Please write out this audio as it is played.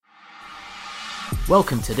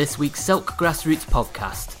Welcome to this week's Selk Grassroots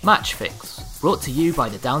podcast, Match Fix, brought to you by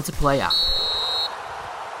the Down to Play app.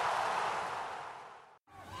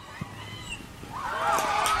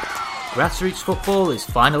 Grassroots football is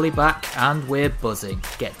finally back and we're buzzing.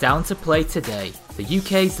 Get Down to Play today, the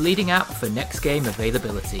UK's leading app for next game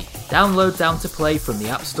availability. Download Down to Play from the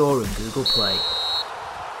App Store and Google Play.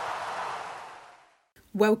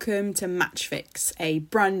 Welcome to Match Fix, a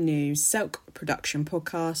brand new Selk production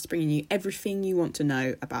podcast bringing you everything you want to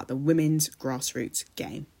know about the women's grassroots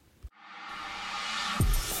game.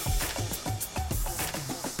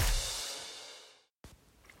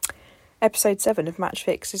 Episode 7 of Match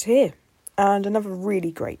Fix is here, and another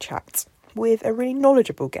really great chat with a really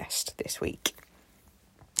knowledgeable guest this week.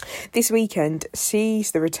 This weekend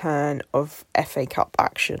sees the return of FA Cup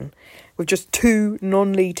action, with just 2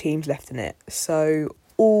 non-league teams left in it, so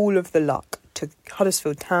all of the luck to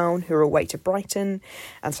Huddersfield Town, who are away to Brighton,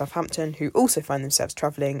 and Southampton, who also find themselves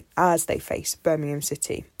travelling as they face Birmingham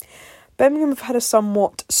City. Birmingham have had a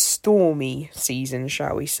somewhat stormy season,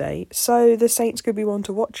 shall we say, so the Saints could be one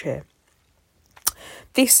to watch here.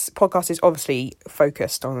 This podcast is obviously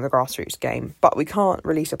focused on the grassroots game, but we can't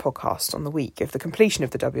release a podcast on the week of the completion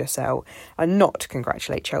of the WSL and not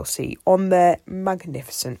congratulate Chelsea on their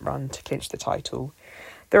magnificent run to clinch the title.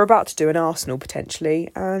 They're about to do an Arsenal potentially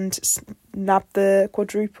and nab the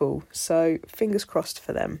quadruple, so fingers crossed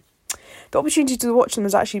for them. The opportunity to watch them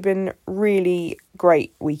has actually been really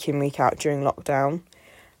great week in, week out during lockdown.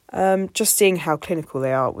 Just seeing how clinical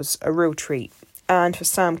they are was a real treat. And for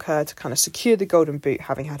Sam Kerr to kind of secure the Golden Boot,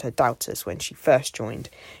 having had her doubters when she first joined,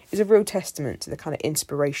 is a real testament to the kind of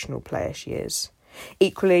inspirational player she is.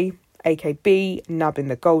 Equally, AKB nabbing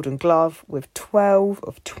the Golden Glove with 12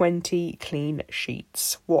 of 20 clean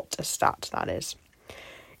sheets. What a stat that is.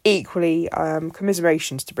 Equally,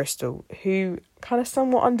 commiserations to Bristol, who kind of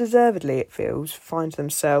somewhat undeservedly, it feels, find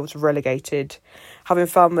themselves relegated, having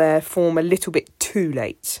found their form a little bit too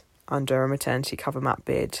late under a maternity cover Matt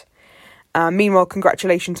Beard. Meanwhile,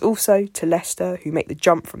 congratulations also to Leicester, who make the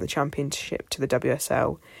jump from the Championship to the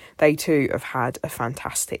WSL. They too have had a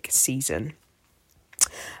fantastic season.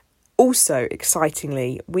 Also,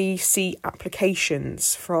 excitingly, we see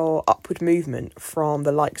applications for upward movement from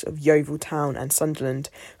the likes of Yeovil Town and Sunderland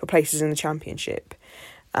for places in the Championship.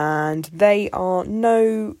 And they are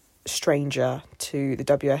no stranger to the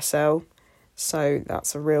WSL. So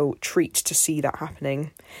that's a real treat to see that happening.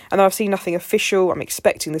 And I've seen nothing official. I'm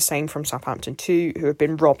expecting the same from Southampton too, who have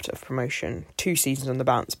been robbed of promotion 2 seasons on the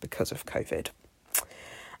bounce because of COVID.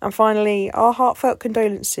 And finally, our heartfelt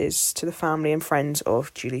condolences to the family and friends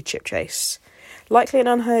of Julie Chipchase. Likely an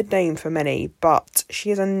unheard name for many, but she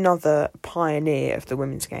is another pioneer of the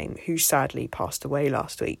women's game who sadly passed away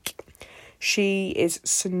last week. She is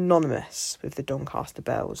synonymous with the Doncaster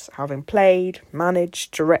Belles, having played, managed,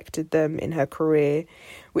 directed them in her career,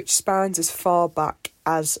 which spans as far back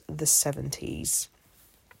as the 70s.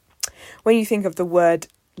 When you think of the word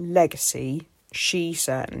legacy, she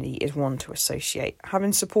certainly is one to associate,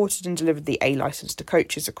 having supported and delivered the A licence to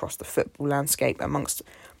coaches across the football landscape, amongst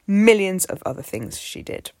millions of other things she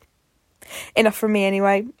did. Enough from me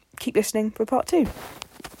anyway. Keep listening for part 2.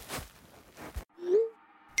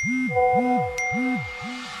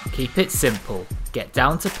 Keep it simple. Get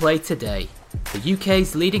Down to Play today, the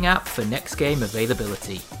UK's leading app for next game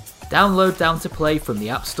availability. Download Down to Play from the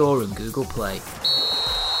App Store and Google Play.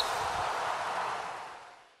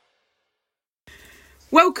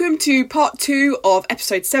 Welcome to part 2 of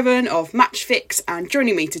episode 7 of Match Fix, and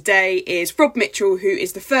joining me today is Rob Mitchell, who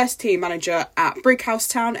is the first team manager at Brighouse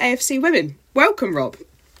Town AFC Women. Welcome, Rob.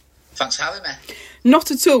 Thanks for having me.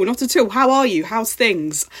 Not at all. How are you? How's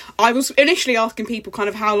things? I was initially asking people kind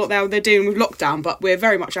of how they're doing with lockdown, but we're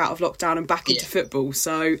very much out of lockdown and back into football.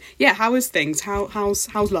 So, yeah, how is things?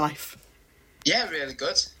 How's life? Yeah, really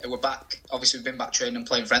good. We're back. Obviously, we've been back training and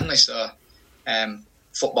playing friendly, so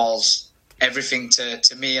football's everything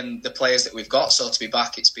to me and the players that we've got. So to be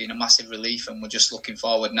back, it's been a massive relief, and we're just looking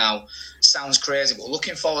forward now. Sounds crazy, but we're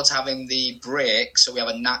looking forward to having the break so we have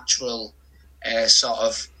a natural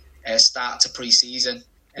start to pre-season.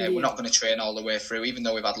 We're not going to train all the way through, even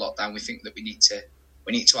though we've had lockdown. We think that we need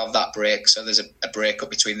to have that break, so there's a break up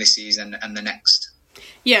between this season and the next.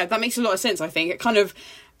 Yeah, that makes a lot of sense. I think it kind of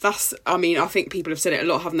I think people have said it a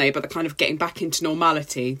lot, haven't they? But the kind of getting back into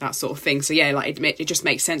normality, that sort of thing. So yeah, like it just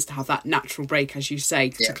makes sense to have that natural break, as you say,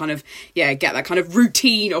 to kind of get that kind of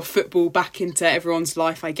routine of football back into everyone's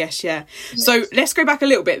life, I guess. Yeah. So let's go back a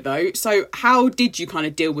little bit though. So how did you kind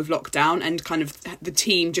of deal with lockdown and kind of the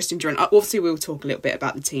team just in general? Obviously, we'll talk a little bit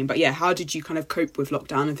about the team, but yeah, how did you kind of cope with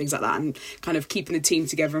lockdown and things like that, and kind of keeping the team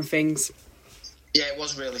together and things? Yeah, it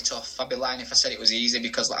was really tough. I'd be lying if I said it was easy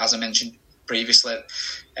because, as I mentioned previously,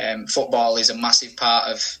 football is a massive part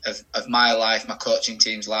of my life, my coaching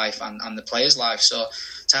team's life, and the players' life. So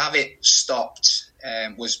to have it stopped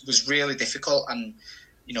was really difficult. And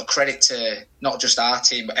credit to not just our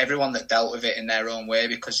team, but everyone that dealt with it in their own way,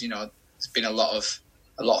 because there's been a lot of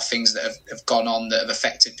things that have gone on that have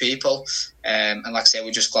affected people. And like I say,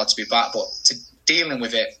 we're just glad to be back. But dealing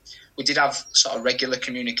with it, we did have sort of regular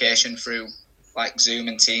communication through like Zoom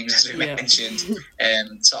and Teams, as we mentioned,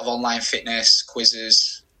 sort of online fitness,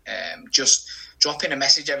 quizzes, just dropping a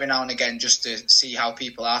message every now and again just to see how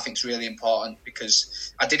people are. I think it's really important,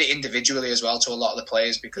 because I did it individually as well to a lot of the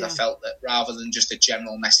players, because I felt that rather than just a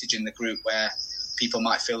general message in the group where people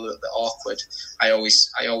might feel a little bit awkward, I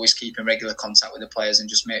always keep in regular contact with the players and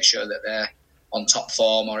just make sure that they're on top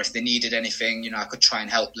form, or if they needed anything, I could try and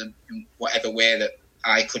help them in whatever way that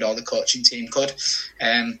I could or the coaching team could.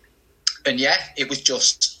 And yeah, it was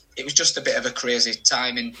just a bit of a crazy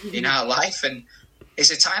time in our life, and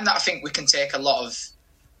it's a time that I think we can take a lot of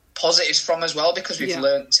positives from as well, because we've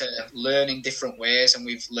learned to learn in different ways, and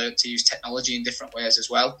we've learned to use technology in different ways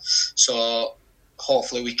as well. So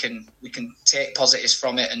hopefully we can take positives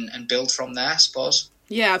from it and build from there, I suppose.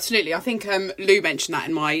 Yeah, absolutely. I think Lou mentioned that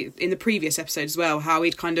in the previous episode as well, how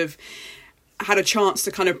he'd kind of had a chance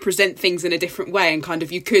to kind of present things in a different way, and kind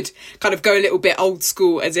of you could kind of go a little bit old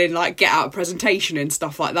school, as in like get out a presentation and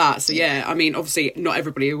stuff like that. So yeah, I mean, obviously not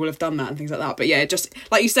everybody will have done that and things like that, but yeah, just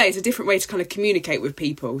like you say, it's a different way to kind of communicate with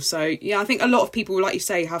people. So yeah, I think a lot of people, like you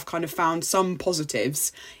say, have kind of found some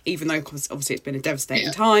positives, even though obviously it's been a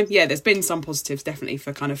devastating time. Yeah, there's been some positives definitely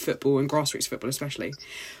for kind of football and grassroots football especially.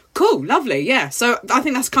 Cool, lovely, yeah. So I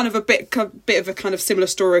think that's kind of a bit of a kind of similar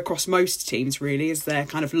story across most teams, really, is their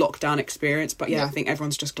kind of lockdown experience. But yeah, I think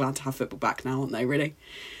everyone's just glad to have football back now, aren't they, really?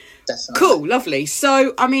 Definitely. Cool, lovely.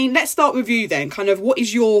 So, I mean, let's start with you then. Kind of, what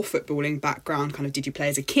is your footballing background? Kind of, did you play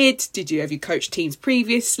as a kid? Have you coached teams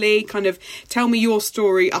previously? Kind of, tell me your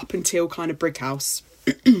story up until kind of Brighouse.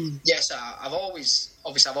 Yes, I've always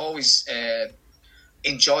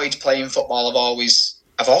enjoyed playing football.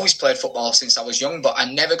 I've always played football since I was young, but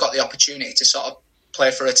I never got the opportunity to sort of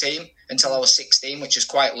play for a team until I was 16, which is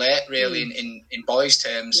quite late, really, in boys'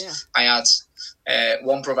 terms. Yeah. I had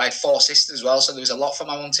one brother, I had 4 sisters as well, so there was a lot for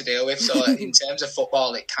my mum to deal with. So in terms of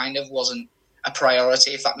football, it kind of wasn't a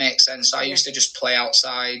priority, if that makes sense. So I used to just play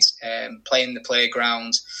outside, play in the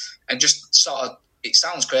playground, and just sort of, it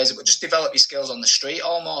sounds crazy, but just develop your skills on the street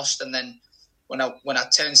almost. And then when I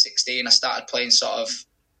turned 16, I started playing sort of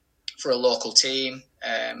for a local team.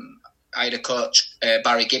 I had a coach,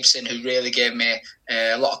 Barry Gibson, who really gave me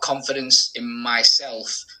a lot of confidence in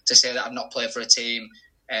myself to say that I've not played for a team.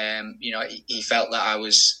 He felt that I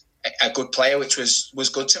was a good player, which was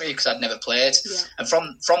good to me because I'd never played. Yeah. And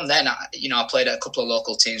from then, I played at a couple of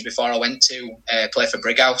local teams before I went to play for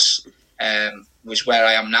Brighouse, which is where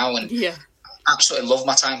I am now. And absolutely love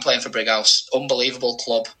my time playing for Brighouse. Unbelievable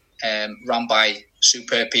club, run by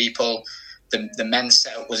superb people. The men's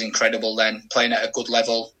setup was incredible then, playing at a good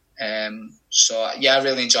level. So, I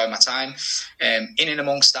really enjoyed my time. In and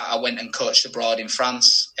amongst that, I went and coached abroad in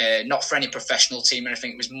France, not for any professional team or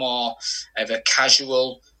anything. It was more of a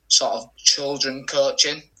casual sort of children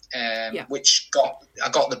coaching, which I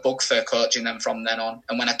got the bug for coaching them from then on.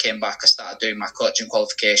 And when I came back, I started doing my coaching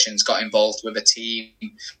qualifications, got involved with a team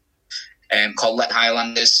called Let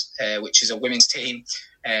Highlanders, which is a women's team.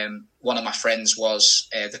 One of my friends was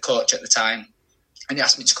the coach at the time, and he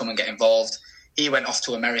asked me to come and get involved. He went off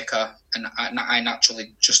to America, and I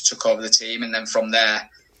naturally just took over the team. And then from there,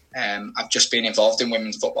 I've just been involved in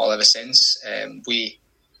women's football ever since.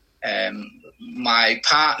 My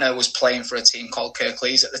partner was playing for a team called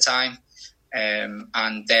Kirklees at the time,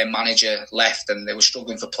 and their manager left, and they were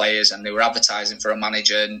struggling for players, and they were advertising for a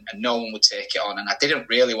manager, and no one would take it on. And I didn't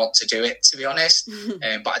really want to do it, to be honest,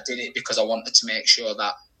 but I did it because I wanted to make sure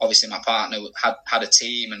that obviously my partner had a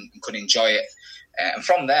team and could enjoy it. And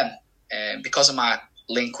from then, because of my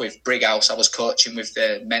link with Brighouse, I was coaching with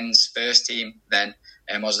the men's first team then.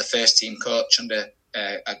 I was the first team coach under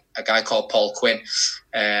a guy called Paul Quinn.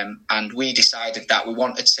 And we decided that we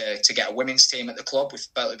wanted to get a women's team at the club. We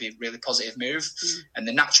felt it would be a really positive move. And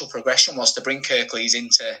the natural progression was to bring Kirklees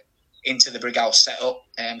into the Brighouse setup,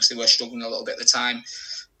 because they were struggling a little bit at the time.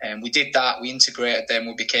 We did that, we integrated them,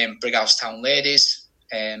 we became Brighouse Town Ladies.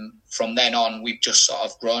 From then on, we've just sort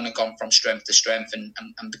of grown and gone from strength to strength and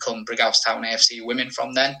become Brighouse Town AFC Women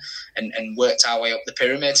from then, and worked our way up the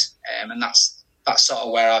pyramid. And that's sort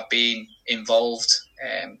of where I've been involved,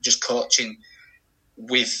 just coaching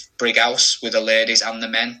with Brighouse, with the ladies and the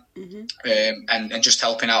men, and just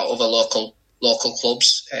helping out other local local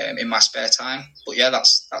clubs in my spare time. But yeah,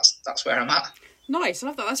 that's where I'm at. Nice, I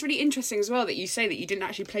love that. That's really interesting as well that you say that you didn't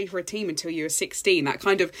actually play for a team until you were 16. That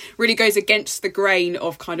kind of really goes against the grain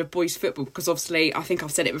of kind of boys football, because obviously, I think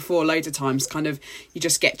I've said it before loads of times, kind of you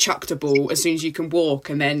just get chucked a ball as soon as you can walk,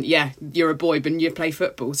 and then you're a boy but you play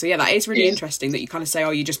football. So that is really interesting that you kind of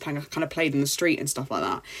say, you just kind of played in the street and stuff like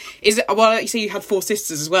that. Is it, well, you say you had 4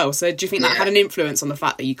 sisters as well, so do you think that had an influence on the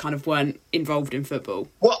fact that you kind of weren't involved in football?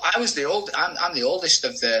 Well, I'm the oldest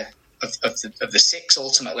of the 6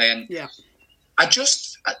 ultimately, and I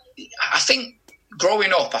think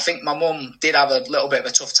growing up, I think my mum did have a little bit of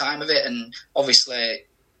a tough time of it, and obviously,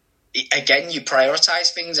 again, you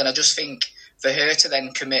prioritise things, and I just think for her to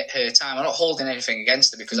then commit her time, I'm not holding anything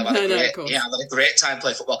against her because I've had a great time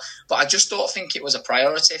playing football, but I just don't think it was a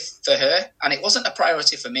priority for her, and it wasn't a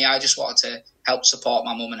priority for me. I just wanted to help support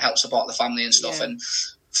my mum and help support the family and stuff, and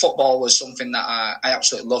football was something that I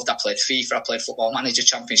absolutely loved. I played FIFA, I played Football Manager,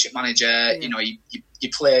 Championship Manager, you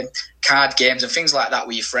played card games and things like that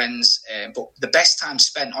with your friends. But the best time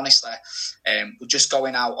spent, honestly, was just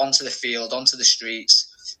going out onto the field, onto the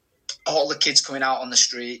streets, all the kids coming out on the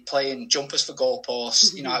street, playing jumpers for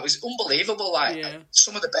goalposts. It was unbelievable.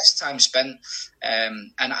 Some of the best time spent.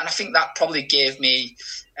 And I think that probably gave me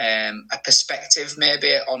a perspective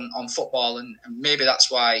maybe on football. And maybe that's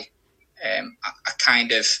why I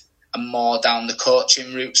kind of am more down the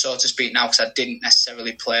coaching route, so to speak, now, because I didn't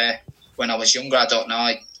necessarily play when I was younger. I don't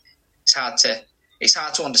know. It's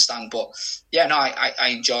hard to understand, but I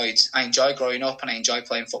enjoyed growing up, and I enjoyed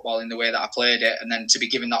playing football in the way that I played it, and then to be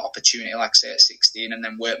given that opportunity, like I say, at 16, and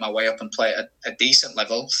then work my way up and play at a decent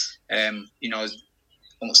level. I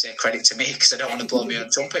won't say credit to me because I don't want to blow my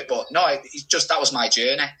own trumpet, but no, it's just that was my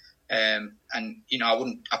journey. And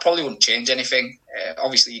I probably wouldn't change anything.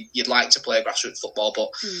 Obviously, you'd like to play grassroots football, but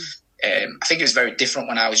I think it was very different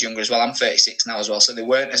when I was younger as well. I'm 36 now as well, so there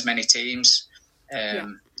weren't as many teams.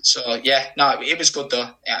 So it was good though.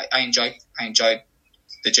 I enjoyed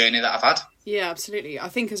the journey that I've had. Yeah, absolutely. I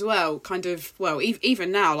think as well, kind of,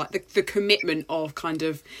 even now, like the commitment of kind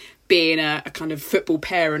of being a kind of football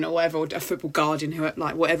parent or whatever, or a football guardian,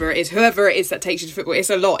 whoever it is that takes you to football, it's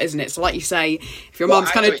a lot, isn't it? So like you say, if your mum's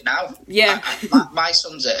kind of... I do it now. My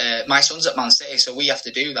son's at Man City, so we have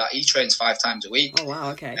to do that. He trains 5 times a week. Oh,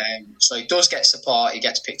 wow, okay. So he does get support, he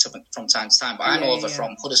gets picked up from time to time, but I'm over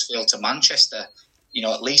from Huddersfield to Manchester,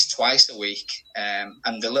 at least twice a week.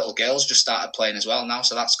 And the little girls just started playing as well now,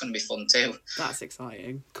 so that's going to be fun too. That's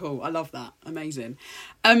exciting. Cool. I love that. Amazing.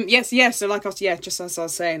 Yes. So like, just as I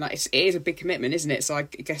was saying, like it is a big commitment, isn't it? So I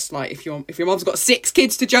guess like if your mom's got 6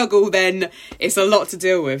 kids to juggle, then it's a lot to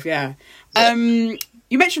deal with. Yeah. You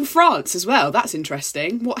mentioned France as well. That's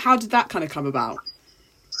interesting. How did that kind of come about?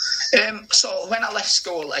 So when I left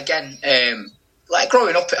school again, like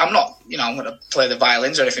growing up, I'm not, I'm going to play the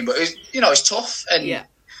violins or anything, but it's tough. And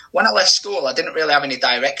when I left school, I didn't really have any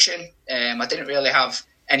direction. I didn't really have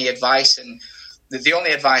any advice, and the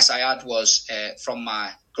only advice I had was from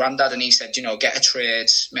my granddad, and he said, get a trade,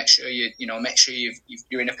 make sure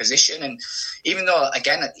you're in a position. And even though,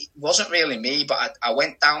 again, it wasn't really me, but I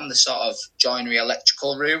went down the sort of joinery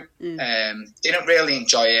electrical route. Didn't really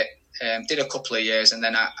enjoy it. Did a couple of years, and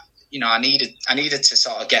then I needed to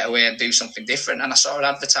sort of get away and do something different. And I saw an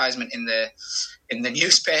advertisement in the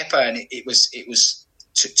newspaper, and it was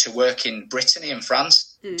to work in Brittany in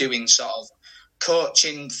France, doing sort of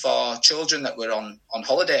coaching for children that were on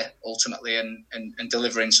holiday ultimately, and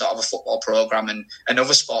delivering sort of a football program and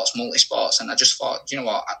other sports, multi-sports. And I just thought,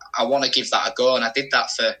 I want to give that a go. And I did that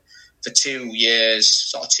for 2 years,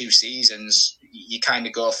 sort of 2 seasons. You kind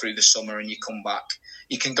of go through the summer and you come back.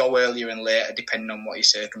 You can go earlier and later depending on what your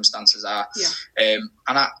circumstances are. And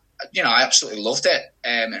I absolutely loved it.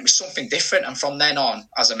 It was something different. And from then on,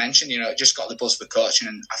 as I mentioned, it just got the buzz for coaching,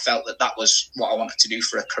 and I felt that was what I wanted to do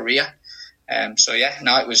for a career.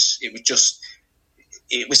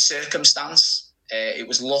 It was circumstance. It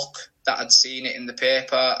was luck that I'd seen it in the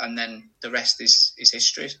paper, and then the rest is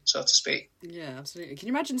history, so to speak. Yeah, absolutely. Can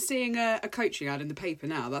you imagine seeing a coaching ad in the paper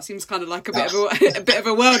now? That seems kind of like a bit of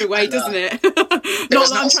a world away, doesn't it? Not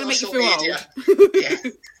that I'm trying to make you feel old. Yeah.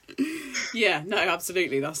 Yeah, no,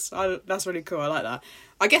 absolutely. That's really cool. I like that.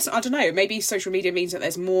 I guess, I don't know, maybe social media means that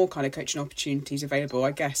there's more kind of coaching opportunities available,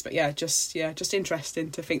 I guess. But just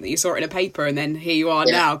interesting to think that you saw it in a paper, and then here you are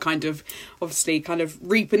now kind of obviously kind of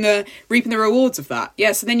reaping the rewards of that.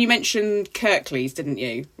 Yeah, so then you mentioned Kirklees, didn't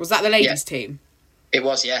you? Was that the ladies' team? It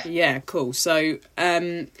was, yeah. Yeah, cool. So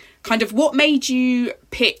kind of what made you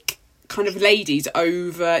pick kind of ladies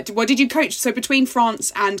over... Well, did you coach... So between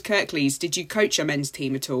France and Kirklees, did you coach a men's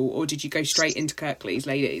team at all, or did you go straight into Kirklees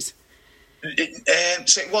ladies?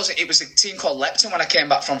 So it was a team called Lepton when I came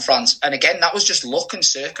back from France, and again that was just luck and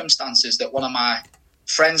circumstances that one of my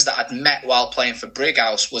friends that I'd met while playing for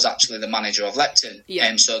Brighouse was actually the manager of Lepton.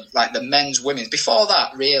 Yeah. So like the men's, women's. Before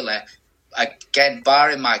that, really, again,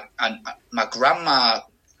 barring my grandma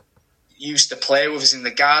used to play with us in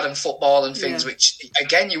the garden, football and things, which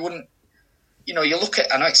again you wouldn't. You know, you look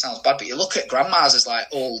at, I know it sounds bad, but you look at grandmas as like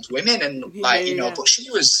old women and like, you know, but she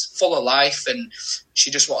was full of life and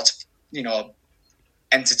she just wanted to, you know,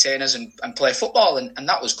 entertain us and play football. And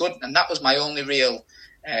that was good. And that was my only real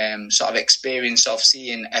sort of experience of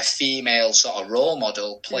seeing a female sort of role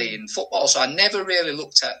model playing football. So I never really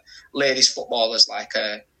looked at ladies football as like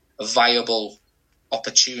a viable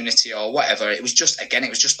opportunity or whatever. It was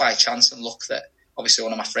just by chance and luck that obviously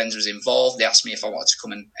one of my friends was involved. They asked me if I wanted to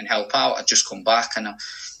come and help out. I'd just come back and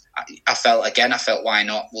I felt why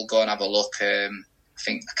not? We'll go and have a look. I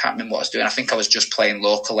can't remember what I was doing. I think I was just playing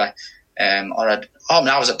locally. I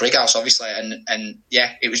was at Brighouse obviously, and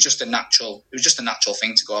yeah, it was just a natural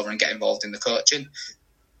thing to go over and get involved in the coaching.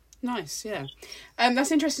 Nice, yeah.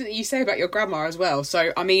 That's interesting that you say about your grandma as well.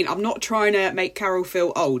 So, I mean, I'm not trying to make Carol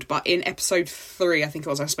feel old, but in episode 3, I think it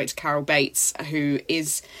was, I spoke to Carol Bates, who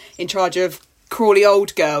is in charge of Crawley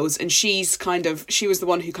Old Girls, and she was the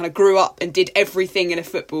one who kind of grew up and did everything in a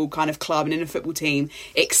football kind of club and in a football team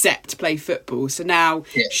except play football. So now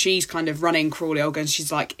she's kind of running Crawley Old Girls. She's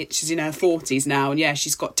in her 40s now, and yeah,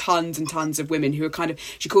 she's got tons and tons of women who are kind of,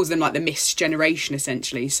 she calls them like the Miss Generation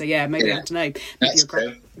essentially. So yeah, maybe I don't know.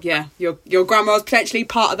 Your grandma was potentially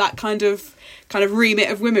part of that kind of remit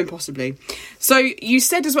of women possibly. So you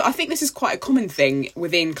said as well, I think this is quite a common thing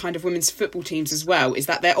within kind of women's football teams as well, is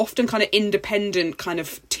that they're often kind of independent kind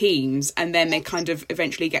of teams and then they kind of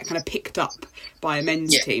eventually get kind of picked up by a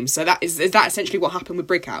men's team. So is that essentially what happened with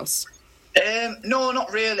Brighouse? No,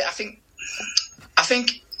 not really. I think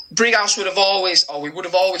Brighouse we would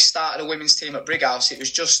have always started a women's team at Brighouse. It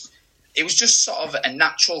was just sort of a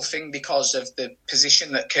natural thing because of the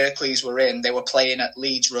position that Kirklees were in. They were playing at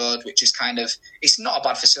Leeds Road, which is it's not a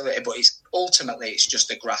bad facility, but it's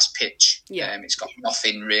just a grass pitch. Yeah. It's got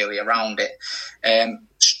nothing really around it.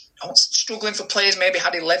 Struggling for players, maybe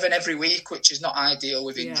had 11 every week, which is not ideal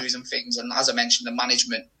with injuries and things. And as I mentioned, the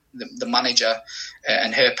management, the manager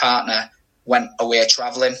and her partner went away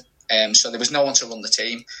travelling. So there was no one to run the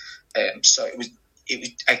team. So it was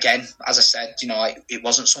again, as I said, you know, it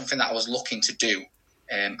wasn't something that I was looking to do.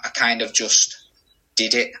 I kind of just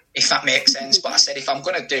did it, if that makes sense. But I said, if I'm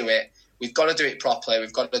going to do it, we've got to do it properly.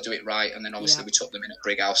 We've got to do it right. And then obviously we took them in at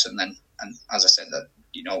Brighouse, and as I said, that,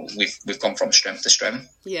 you know, we've gone from strength to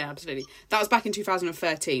strength. Yeah, absolutely. That was back in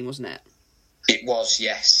 2013, wasn't it? It was,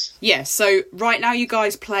 yes. Yeah, so right now you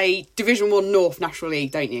guys play Division 1 North National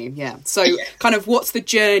League, don't you? Yeah. So kind of what's the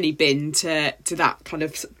journey been to that kind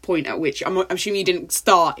of point at which, I'm assuming you didn't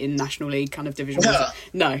start in National League kind of Division 1?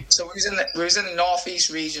 No. So we was in the North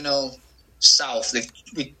East Regional South.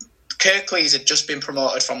 Kirklees had just been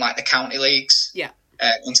promoted from like the county leagues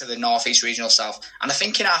into the North East Regional South. And I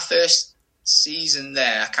think in our first season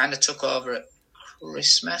there, I kind of took over at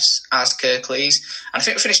Christmas as Kirklees, and I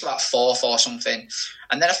think we finished about 4th or something.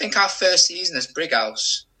 And then I think our first season as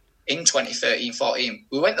Brighouse in 2013-14,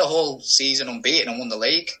 we went the whole season unbeaten and won the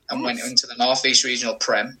league and went into the North East Regional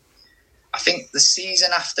Prem. I think the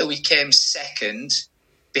season after we came second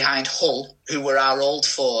behind Hull, who were our old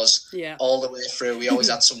foes all the way through. We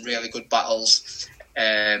always had some really good battles,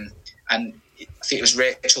 and I think it was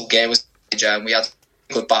Rachel Gay was manager, and we had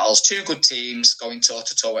good battles, 2 good teams going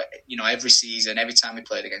toe-to-toe, you know, every season, every time we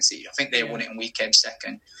played against each. I think they won it and we came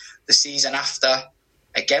second. The season after,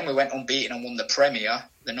 again, we went unbeaten and won the Premier,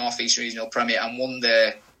 the North East Regional Premier, and won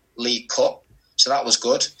the League Cup. So that was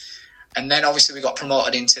good. And then obviously we got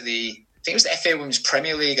promoted into I think it was the FA Women's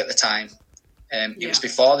Premier League at the time. It was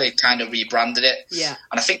before they kind of rebranded it. Yeah.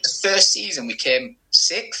 And I think the first season we came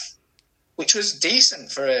 6th, which was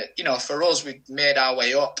decent for us. We made our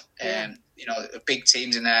way up. You know, big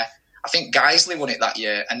teams in there. I think Guiseley won it that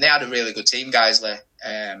year, and they had a really good team, Guiseley.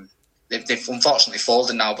 They've unfortunately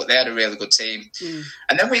folded now, but they had a really good team.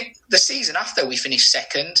 And then the season after, we finished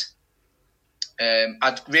second.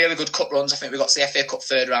 Had really good cup runs. I think we got to the FA Cup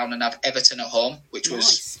 3rd round and had Everton at home, which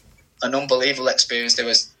was an unbelievable experience. There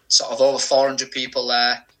was sort of over 400 people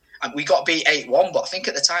there. And we got beat 8-1, but I think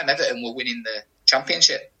at the time Everton were winning the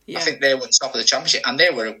championship. I think they were top of the championship, and they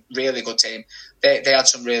were a really good team. They had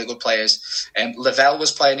some really good players. Lavelle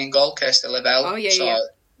was playing in goal, Kirsty Lavelle. We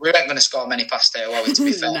weren't going to score many past her, were we, to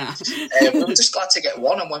be fair? We were just glad to get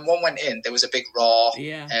one, and when one went in, there was a big roar.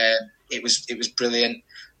 It was brilliant.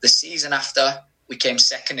 The season after, we came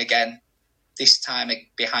second again. this time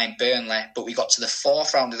behind Burnley, but we got to the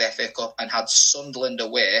fourth round of the FA Cup and had Sunderland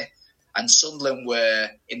away, and Sunderland were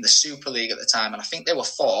in the Super League at the time, and I think they were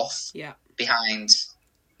fourth behind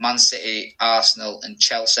Man City, Arsenal and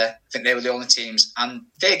Chelsea. I think they were the only teams, and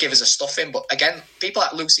they give us a stuffing. But again, people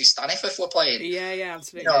like Lucy Staniforth were playing. Yeah,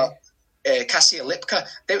 absolutely. Kasia Lipka,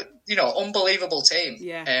 they, unbelievable team.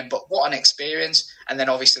 Yeah. But what an experience. And then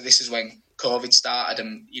obviously this is when COVID started,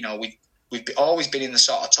 and we've always been in the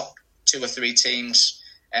sort of top 2 or 3 teams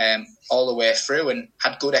all the way through, and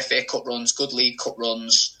had good FA Cup runs, good League Cup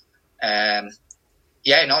runs.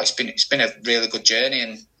 It's been a really good journey,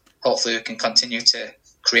 and hopefully we can continue to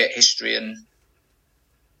create history and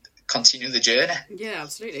continue the journey. Yeah,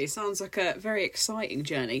 absolutely. It sounds like a very exciting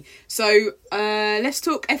journey. So let's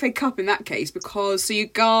talk FA Cup in that case, because you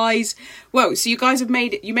guys have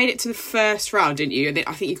made it to the first round, didn't you? And then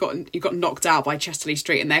I think you got knocked out by Chesterley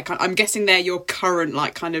Street, and I'm guessing they're your current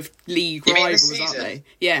kind of league rivals, aren't they?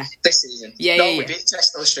 Yeah, this season. We beat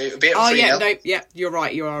Chesterley Street. We beat them 3-0. You're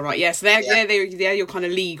right. You are right. Yeah, so they're your kind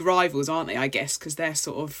of league rivals, aren't they? I guess because they're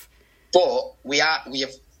sort of. But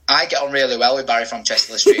I get on really well with Barry from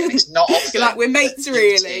Chesterley Street, and it's not often. You're like, we're mates,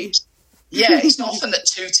 really. Yeah, it's not often that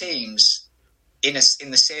 2 teams in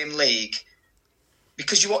the same league,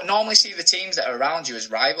 because you won't normally see the teams that are around you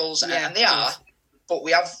as rivals, and they are. But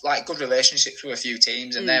we have good relationships with a few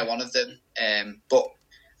teams, and they're one of them. I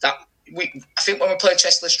think when we played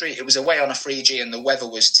Chesterley Street, it was away on a 3G, and the weather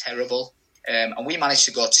was terrible, and we managed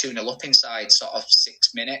to go 2-0 up inside sort of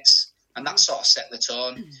 6 minutes, and that sort of set the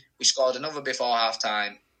tone. We scored another before half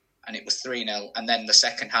time, and it was 3-0, and then the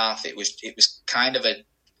second half it was kind of a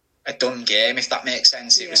done game, if that makes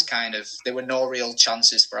sense. It was kind of, there were no real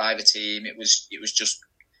chances for either team. It was just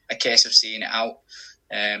a case of seeing it out,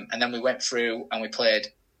 and then we went through and we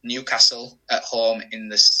played Newcastle at home in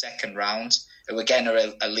the second round, who again are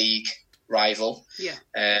a league rival.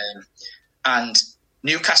 And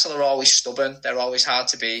Newcastle are always stubborn. They're always hard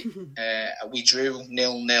to beat. We drew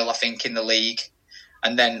 0-0, I think, in the league,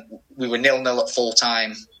 and then we were 0-0 at full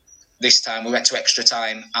time. This time we went to extra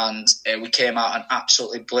time, and we came out and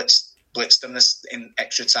absolutely blitzed them in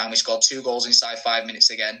extra time. We scored 2 goals inside 5 minutes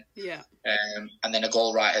again. And then a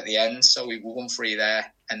goal right at the end. So we won 3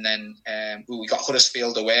 there. And then we got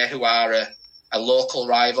Huddersfield away, who are a local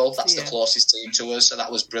rival. That's the closest team to us. So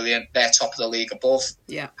that was brilliant. They're top of the league above.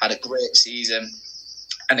 Had a great season.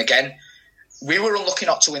 And again, we were unlucky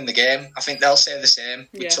not to win the game. I think they'll say the same.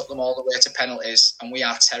 We took them all the way to penalties, and we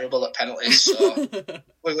are terrible at penalties. So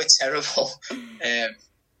we were terrible.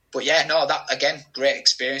 That again, great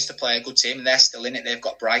experience to play a good team, and they're still in it. They've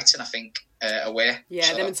got Brighton, I think, away.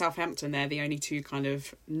 Yeah, them and Southampton. They're the only 2 kind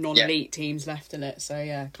of non-elite teams left in it.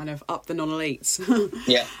 So kind of up the non-elites.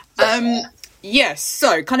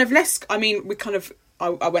 So kind of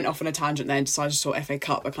I went off on a tangent there and decided to talk FA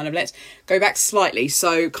Cup, but kind of let's go back slightly.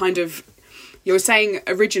 So kind of. You were saying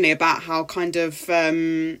originally about how kind of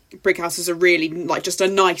Brighouse is a really just a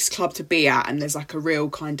nice club to be at, and there's a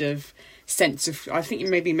real kind of sense of, I think you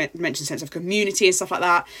maybe mentioned sense of community and stuff like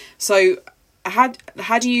that. So how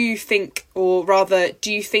do you think, or rather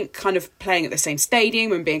do you think kind of playing at the same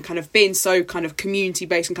stadium and being so kind of community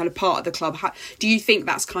based and kind of part of the club, do you think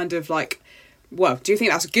that's kind of do you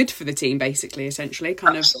think that's good for the team, basically, essentially?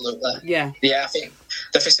 Absolutely. Yeah, I think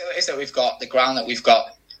the facilities that we've got, the ground that we've got,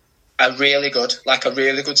 are really good, a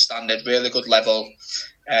really good standard, really good level.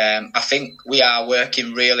 I think we are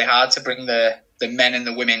working really hard to bring the men and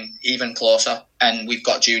the women even closer, and we've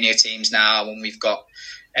got junior teams now, and we've got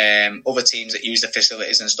other teams that use the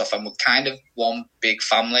facilities and stuff, and we're kind of one big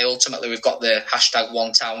family. Ultimately, we've got the hashtag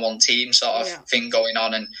one town, one team sort of thing going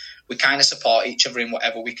on, and we kind of support each other in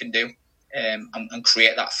whatever we can do, and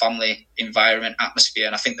create that family environment atmosphere.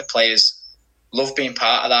 And I think the players love being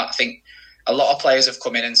part of that. I think a lot of players have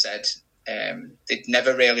come in and said they'd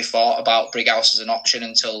never really thought about Brighouse as an option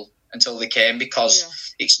until they came, because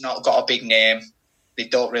it's not got a big name. They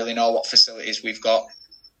don't really know what facilities we've got.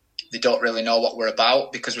 They don't really know what we're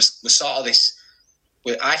about, because we're sort of this.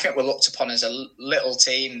 I think we're looked upon as a little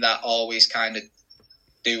team that always kind of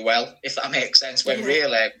do well, if that makes sense. When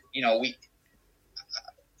really, we,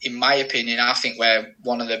 in my opinion, I think we're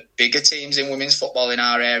one of the bigger teams in women's football in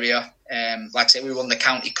our area. Like I say, we won the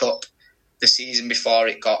County Cup the season before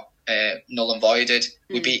it got null and voided.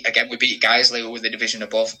 We beat Guiseley, who were the division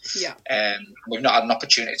above. We've not had an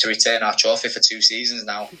opportunity to retain our trophy for 2 seasons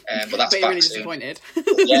now, but that's back really soon. Disappointed.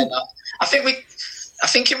 I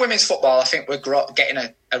think in women's football, I think we're getting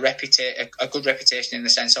a good reputation, in the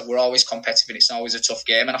sense of we're always competitive and it's always a tough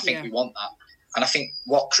game, and I think we want that. And I think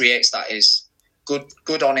what creates that is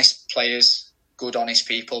good honest players, good, honest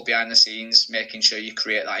people behind the scenes, making sure you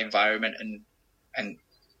create that environment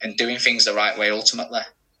and doing things the right way ultimately.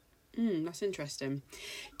 That's interesting.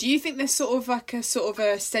 Do you think there's sort of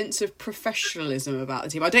a sense of professionalism about the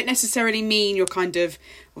team? I don't necessarily mean you're kind of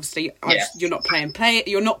you're not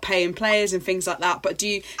paying players and things like that. But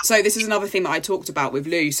so this is another thing that I talked about with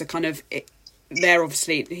Lou. So kind of they're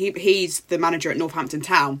obviously he's the manager at Northampton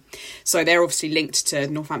Town, so they're obviously linked to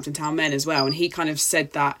Northampton Town men as well. And he kind of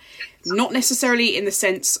said that not necessarily in the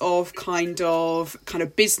sense of kind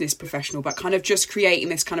of business professional, but kind of just creating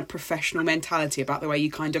this kind of professional mentality about the way you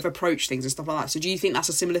kind of approach things and stuff like that. So do you think that's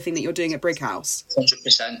a similar thing that you're doing at Brighouse?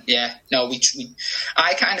 100%, yeah. No,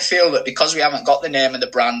 I kind of feel that because we haven't got the name and the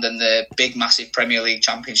brand and the big, massive Premier League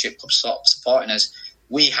Championship club supporting us,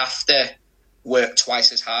 we have to work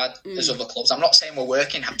twice as hard as other clubs. I'm not saying we're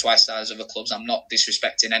working twice as hard as other clubs. I'm not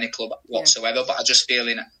disrespecting any club whatsoever, but I just feel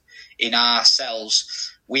in ourselves,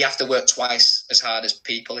 we have to work twice as hard as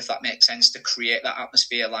people, if that makes sense, to create that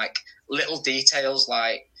atmosphere. Like little details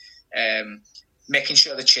like making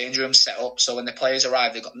sure the change room's set up so when the players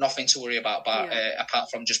arrive, they've got nothing to worry about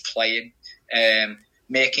apart from just playing.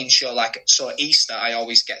 Making sure, so Easter, I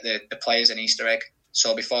always get the players an Easter egg.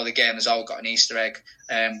 So before the game, there's always got an Easter egg.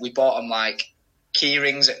 We bought them like key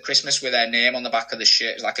rings at Christmas with their name on the back of the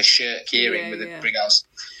shirt. It's like a shirt key ring with a Brighouse.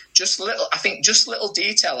 Just little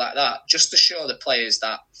detail like that, just to show the players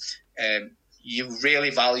that you really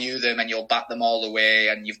value them and you'll back them all the way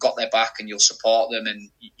and you've got their back and you'll support them and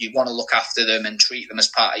you want to look after them and treat them as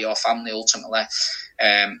part of your family ultimately.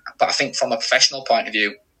 But I think from a professional point of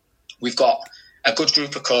view, we've got a good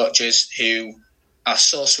group of coaches who are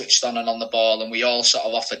so switched on and on the ball, and we all sort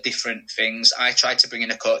of offer different things. I try to bring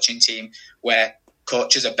in a coaching team where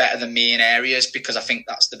coaches are better than me in areas because I think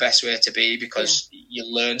that's the best way to be because you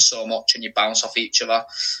learn so much and you bounce off each other.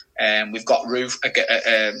 We've got Ruth,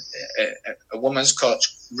 a women's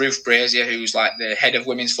coach, Ruth Brazier, who's like the head of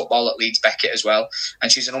women's football at Leeds Beckett as well,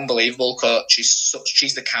 and she's an unbelievable coach.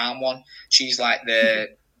 She's the calm one. She's like the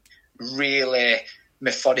really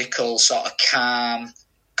methodical, sort of calm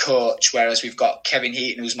coach, whereas we've got Kevin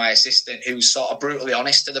Heaton, who's my assistant, who's sort of brutally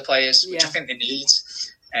honest to the players, which I think they need.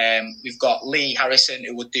 We've got Lee Harrison,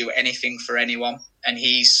 who would do anything for anyone, and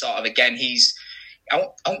he's sort of, again, I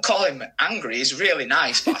won't call him angry, he's really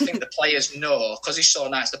nice, but I think the players know, because he's so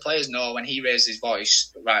nice, the players know when he raises his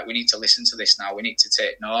voice, right, we need to listen to this now, we need to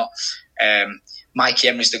take note. Mikey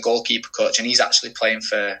Emery's the goalkeeper coach, and he's actually playing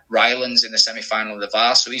for Rylands in the semi-final of the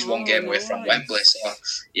VAR, so he's one game away from Wembley.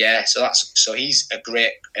 So he's a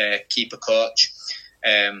great keeper coach.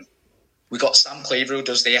 We got Sam Cleaver, who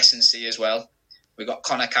does the S&C as well. We've got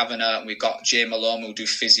Connor Kavanagh, and we've got Jay Malone, who do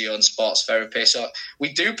physio and sports therapy. So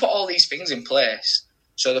we do put all these things in place.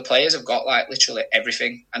 So the players have got like literally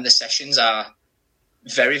everything, and the sessions are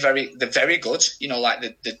they're very good. You know, like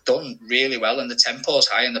they're done really well, and the tempo's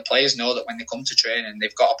high, and the players know that when they come to training,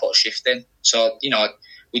 they've got to put a shift in. So, you know,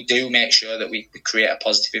 we do make sure that we create a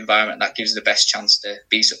positive environment that gives the best chance to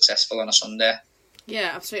be successful on a Sunday.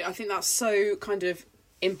 Yeah, absolutely. I think that's so kind of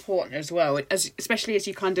important as well, especially as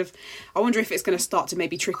you kind of, I wonder if it's going to start to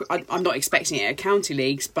maybe trickle, I'm not expecting it at county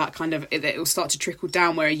leagues, but kind of it will start to trickle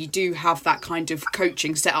down where you do have that kind of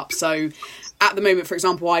coaching set up. So at the moment, for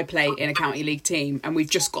example, I play in a county league team and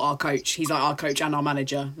we've just got our coach. He's like our coach and our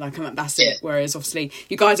manager. Like, that's it. Whereas obviously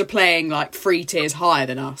you guys are playing like 3 tiers higher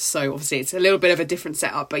than us. So obviously it's a little bit of a different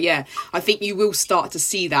setup. But yeah, I think you will start to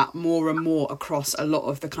see that more and more across a lot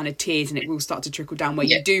of the kind of tiers, and it will start to trickle down where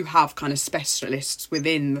you do have kind of specialists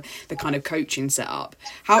within the kind of coaching setup.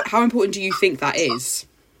 How important do you think that is?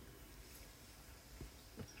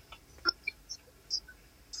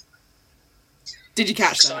 Did you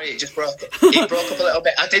catch that? Sorry, it just broke up. It broke up a little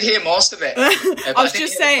bit. I did hear most of it. I was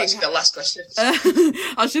just saying the last question.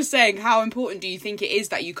 I was just saying, how important do you think it is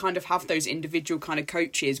that you kind of have those individual kind of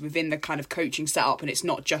coaches within the kind of coaching setup, and it's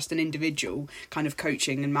not just an individual kind of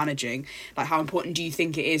coaching and managing? Like, how important do you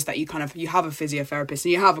think it is that you have a physiotherapist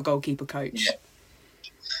and you have a goalkeeper coach?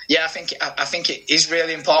 Yeah, I think it is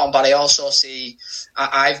really important, but I also see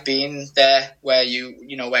I've been there where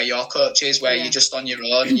where your coach is, where you're just on your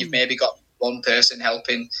own and you've maybe got one person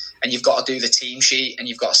helping, and you've got to do the team sheet, and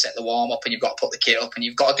you've got to set the warm up, and you've got to put the kit up, and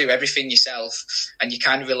you've got to do everything yourself, and you're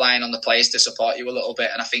kind of relying on the players to support you a little bit.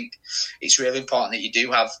 And I think it's really important that you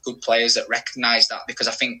do have good players that recognise that, because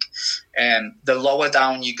I think the lower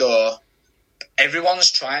down you go, everyone's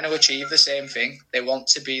trying to achieve the same thing. They want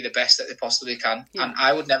to be the best that they possibly can. And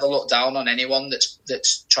I would never look down on anyone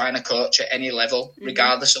that's trying to coach at any level,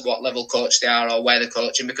 regardless of what level coach they are or where they're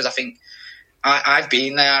coaching, because I think I've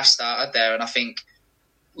been there, I started there, and I think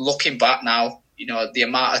looking back now, the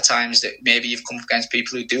amount of times that maybe you've come up against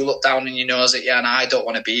people who do look down on your nose at you, and I don't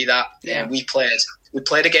want to be that. Yeah. We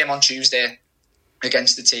played a game on Tuesday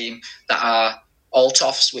against the team that are All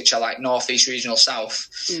Toffs, which are like North East Regional South.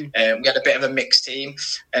 We had a bit of a mixed team,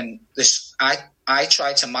 and I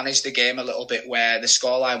tried to manage the game a little bit where the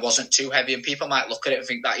scoreline wasn't too heavy, and people might look at it and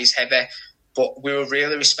think that is heavy, but we were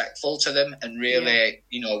really respectful to them, and really,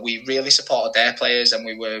 we really supported their players, and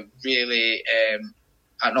we were really,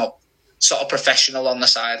 sort of professional on the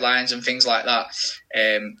sidelines and things like that.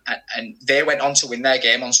 And they went on to win their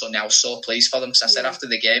game on Sunday. I was so pleased for them, because I said after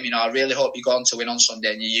the game, I really hope you go on to win on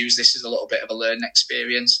Sunday and you use this as a little bit of a learning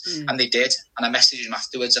experience. And they did. And I messaged him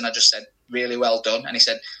afterwards and I just said, really well done. And he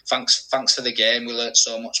said, thanks for the game. We learnt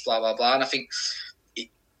so much, blah, blah, blah. And I think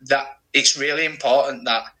that it's really important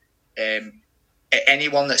that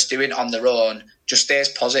anyone that's doing it on their own just stays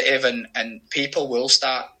positive, and people will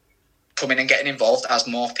start coming and getting involved as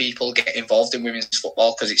more people get involved in women's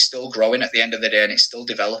football, because it's still growing at the end of the day and it's still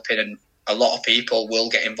developing, and a lot of people will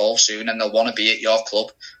get involved soon and they'll want to be at your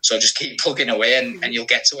club. So just keep plugging away and you'll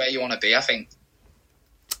get to where you want to be, I think.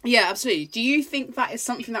 Yeah, absolutely. Do you think that is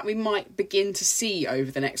something that we might begin to see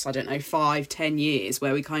over the next, 5-10 years,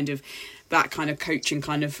 where we kind of, that kind of coaching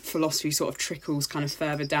kind of philosophy sort of trickles kind of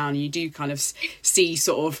further down, and you do kind of see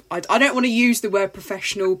sort of, I don't want to use the word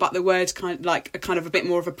professional, but the word kind of like a bit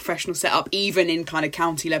more of a professional setup, even in kind of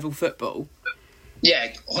county level football?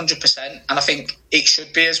 Yeah, 100%. And I think it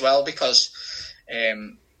should be as well, because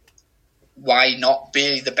why not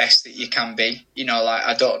be the best that you can be?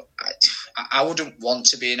 I wouldn't want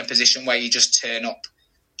to be in a position where you just turn up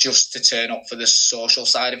just to turn up for the social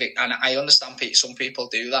side of it. And I understand some people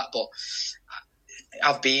do that, but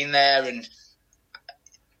I've been there, and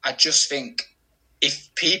I just think if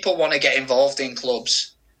people want to get involved in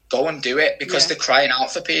clubs, go and do it, because they're crying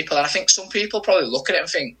out for people. And I think some people probably look at it and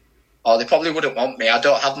think, oh, they probably wouldn't want me. I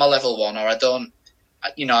don't have my level 1, or I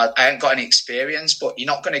haven't got any experience. But you're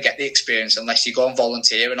not going to get the experience unless you go and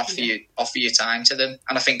volunteer and offer your time to them.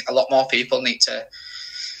 And I think a lot more people need to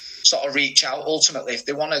sort of reach out. Ultimately, if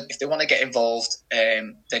they want to get involved,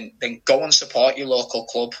 then go and support your local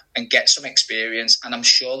club and get some experience. And I'm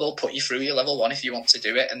sure they'll put you through your level 1 if you want to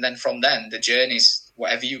do it. And then from then, the journey's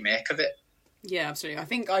whatever you make of it. Yeah, absolutely. I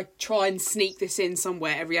think I try and sneak this in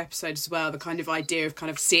somewhere every episode as well, the kind of idea of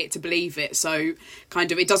kind of see it to believe it. So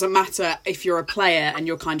kind of it doesn't matter if you're a player and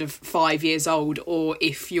you're kind of 5 years old, or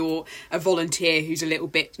if you're a volunteer who's a little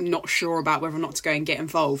bit not sure about whether or not to go and get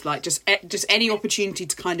involved. Like just any opportunity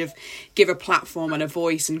to kind of give a platform and a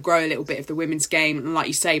voice and grow a little bit of the women's game. And like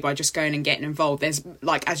you say, by just going and getting involved, there's,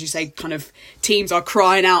 like, as you say, kind of teams are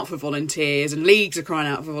crying out for volunteers and leagues are crying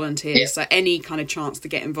out for volunteers. Yeah. So any kind of chance to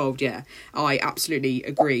get involved, I absolutely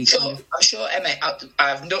agree. I'm sure Emma,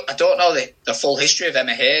 I don't know the full history of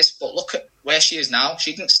Emma Hayes, but look at where she is now.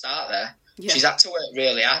 She didn't start there. Yeah. She's had to work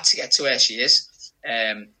really hard to get to where she is.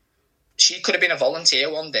 She could have been a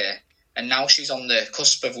volunteer one day, and now she's on the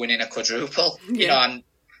cusp of winning a quadruple. Yeah. And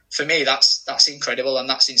for me, that's incredible, and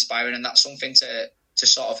that's inspiring, and that's something to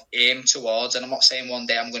sort of aim towards. And I'm not saying one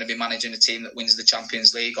day I'm going to be managing a team that wins the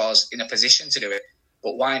Champions League or is in a position to do it,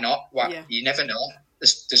 but why not? You never know.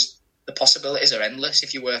 There's the possibilities are endless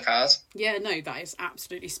if you work hard. Yeah, no, that is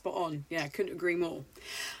absolutely spot on. Yeah, couldn't agree more.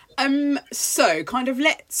 So kind of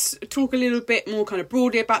let's talk a little bit more kind of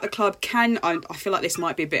broadly about the club. I feel like this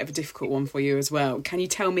might be a bit of a difficult one for you as well. Can you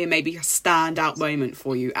tell me maybe a standout moment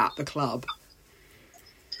for you at the club?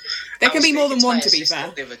 There can be more than one, to be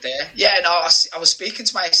fair. The other day. Yeah, no, I was speaking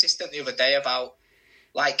to my assistant the other day about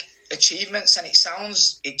like achievements, and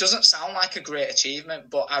it doesn't sound like a great achievement,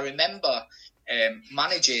 but I remember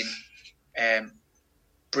managing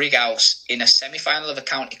Brighouse in a semi-final of a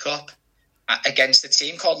county cup against a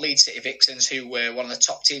team called Leeds City Vixens, who were one of the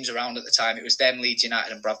top teams around at the time. It was them, Leeds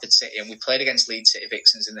United and Bradford City, and we played against Leeds City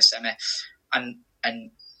Vixens in the semi, and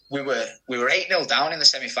we were 8-0 down in the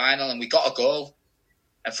semi-final, and we got a goal.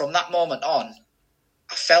 And from that moment on,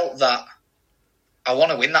 I felt that I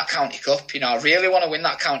want to win that county cup. I really want to win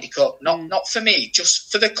that county cup. Not for me,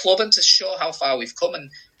 just for the club, and to show how far we've come.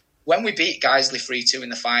 And when we beat Guiseley 3-2 in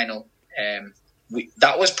the final,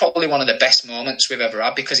 that was probably one of the best moments we've ever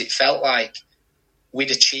had, because it felt like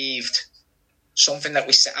we'd achieved something that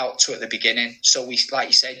we set out to at the beginning. So we, like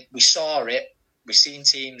you said, we saw it. We've seen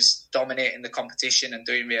teams dominating the competition and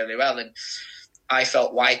doing really well. And I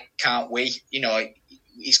felt, why can't we?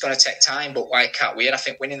 It's going to take time, but why can't we? And I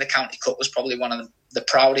think winning the County Cup was probably one of the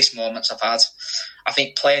proudest moments I've had. I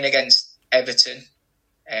think playing against Everton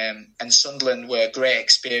and Sunderland were great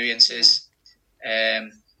experiences. I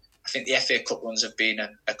think the FA Cup runs have been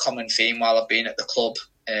a common theme while I've been at the club.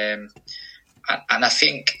 And I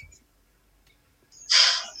think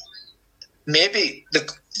maybe the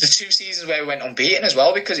 2 seasons where we went unbeaten as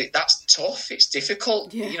well, because that's tough. It's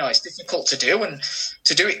difficult. Yeah. You know, it's difficult to do, and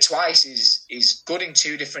to do it twice is good in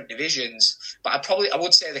 2 different divisions. But I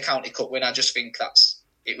would say the County Cup win. I just think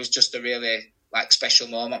it was just a really special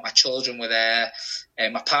moment. My children were there,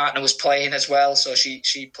 and my partner was playing as well, so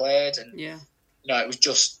she played, and yeah, you know,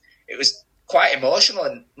 it was quite emotional.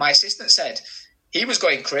 And my assistant said he was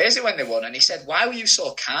going crazy when they won, and he said, "Why were you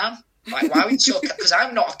so calm? Why were you so?" Because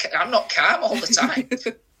I'm not calm all the time.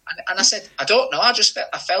 And I said, "I don't know. I just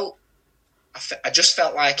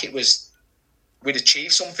felt like we'd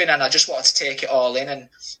achieved something, and I just wanted to take it all in and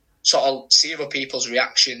sort of see other people's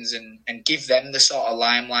reactions and give them the sort of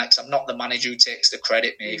limelight. I'm not the manager who takes the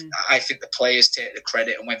credit, mate. I think the players take the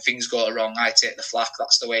credit, and when things go wrong, I take the flak.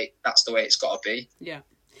 That's the way it's got to be." Yeah.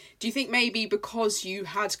 Do you think maybe because you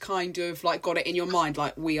had kind of got it in your mind,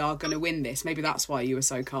 we are going to win this, maybe that's why you were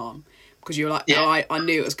so calm? Because you were like, yeah. No, I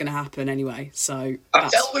knew it was going to happen anyway. So I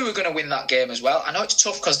felt we were going to win that game as well. I know it's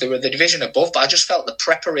tough because they were the division above, but I just felt the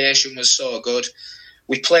preparation was so good.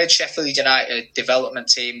 We played Sheffield United development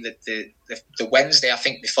team the Wednesday, I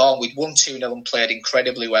think, before. We'd won 2-0 and played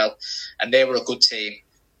incredibly well, and they were a good team.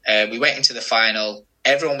 We went into the final.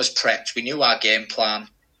 Everyone was prepped. We knew our game plan.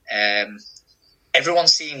 Everyone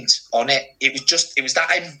seemed on it. It was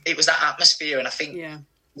that atmosphere, and I think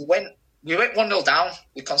we went 1-0 down.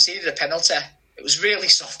 We conceded a penalty. It was really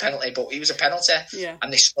soft penalty, but it was a penalty. Yeah.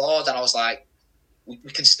 And they scored, and I was like, we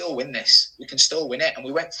can still win this. We can still win it. And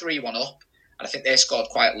we went 3-1 up, and I think they scored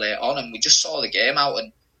quite late on, and we just saw the game out,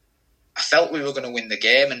 and I felt we were going to win the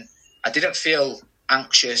game, and I didn't feel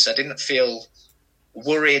anxious. I didn't feel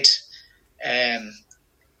worried. I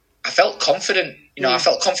felt confident. You know, I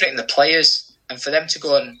felt confident in the players. And for them to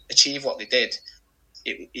go and achieve what they did,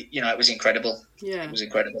 it was incredible. Yeah. It was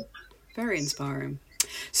incredible. Very inspiring.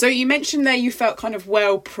 So you mentioned there you felt kind of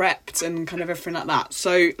well prepped and kind of everything like that.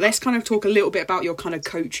 So let's kind of talk a little bit about your kind of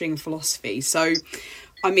coaching philosophy. So,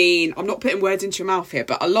 I mean, I'm not putting words into your mouth here,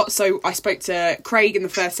 but so I spoke to Craig in the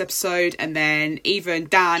first episode, and then even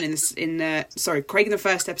Dan Craig in the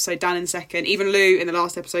first episode, Dan in the second, even Lou in the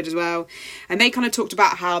last episode as well. And they kind of talked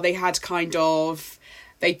about how they had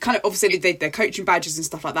obviously they did their coaching badges and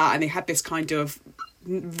stuff like that, and they had this kind of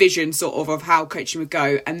vision sort of how coaching would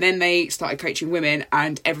go, and then they started coaching women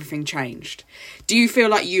and everything changed. Do you feel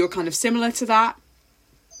like you're kind of similar to that?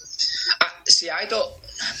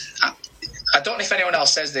 I don't know if anyone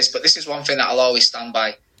else says this, but this is one thing that I'll always stand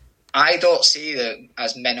by. I don't see them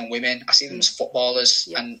as men and women. I see them as footballers.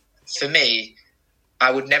 Yeah. And for me,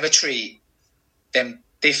 I would never treat them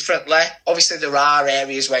differently. Obviously, there are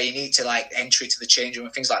areas where you need to entry to the change room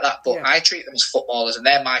and things like that, but I treat them as footballers, and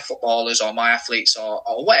they're my footballers or my athletes or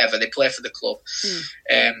whatever. They play for the club.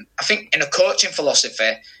 I think in a coaching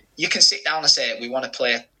philosophy, you can sit down and say, we want to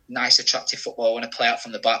play nice, attractive football, we want to play out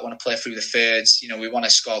from the back, we want to play through the thirds, we want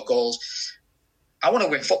to score goals. I want to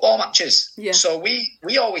win football matches. Yeah. So we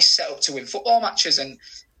always set up to win football matches, and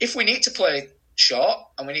if we need to play short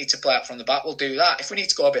and we need to play out from the back, we'll do that. If we need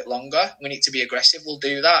to go a bit longer, we need to be aggressive, we'll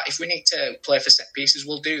do that. If we need to play for set pieces,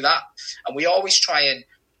 we'll do that. And we always try and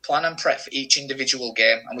plan and prep for each individual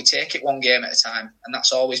game, and we take it one game at a time, and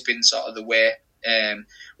that's always been sort of the way.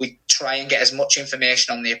 We try and get as much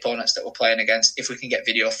information on the opponents that we're playing against. If we can get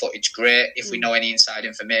video footage, great. If we know any inside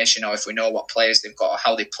information, or if we know what players they've got or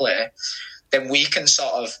how they play, then we can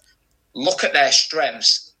sort of look at their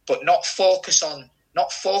strengths, but not focus on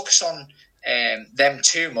them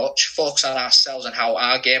too much, focus on ourselves and how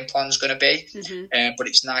our game plan is going to be. But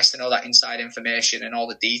it's nice to know that inside information and all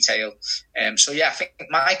the detail. I think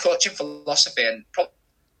my coaching philosophy, and probably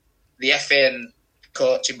the FA and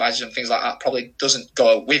coaching badges and things like that probably doesn't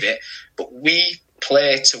go with it, but we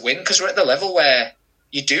play to win, because we're at the level where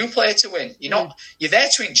you do play to win. You're there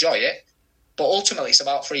to enjoy it, but ultimately it's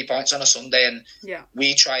about 3 points on a Sunday, and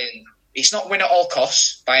we try and it's not win at all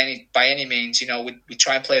costs by any means. We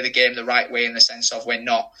try and play the game the right way, in the sense of we're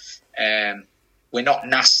not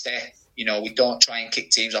nasty. We don't try and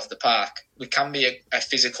kick teams off the park. We can be a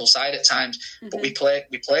physical side at times, but we play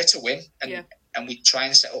to win, and we try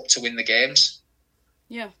and set up to win the games.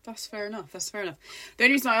 Yeah, that's fair enough. The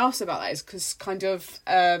only reason I asked about that is because kind of,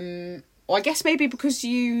 I guess maybe because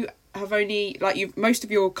you have only most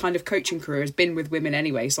of your kind of coaching career has been with women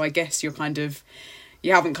anyway, so I guess you're kind of.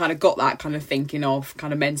 You haven't kind of got that kind of thinking of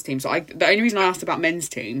kind of men's teams. So the only reason I asked about men's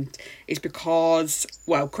team is because,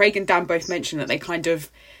 Craig and Dan both mentioned that they kind of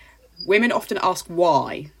women often ask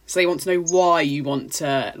why. So they want to know why you want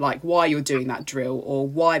to, like, why you're doing that drill, or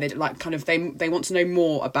why they like kind of they want to know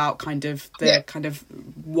more about kind of the kind of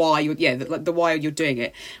why you're the why you're doing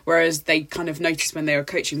it. Whereas they kind of notice when they were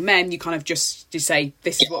coaching men, you kind of just say,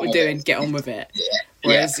 this is what we're doing, get on with it.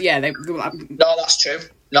 Whereas they no, that's true.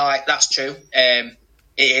 No, that's true. It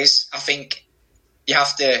is. I think you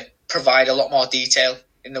have to provide a lot more detail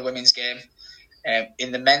in the women's game.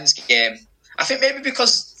 In the men's game, I think maybe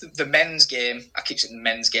because the men's game, I keep saying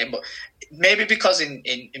men's game, but maybe because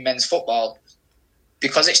in men's football,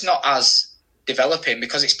 because it's not as developing,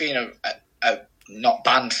 because it's been a not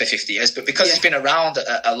banned for 50 years, but because it's been around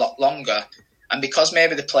a lot longer, and because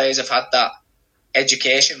maybe the players have had that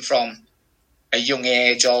education from a young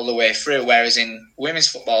age all the way through, whereas in women's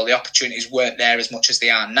football, the opportunities weren't there as much as they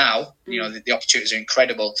are now. You know, the opportunities are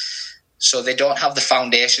incredible. So they don't have the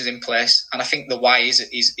foundations in place, and I think the why is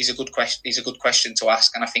a good question. Is a good question to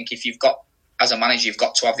ask, and I think if you've got, as a manager, you've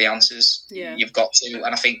got to have the answers. Yeah. You've got to,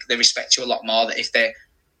 and I think they respect you a lot more. That if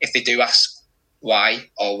they do ask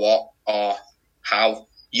why or what or how,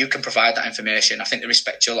 you can provide that information. I think they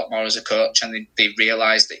respect you a lot more as a coach, and they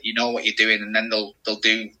realise that you know what you're doing, and then they'll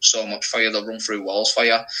do so much for you. They'll run through walls for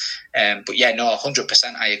you. But yeah, no,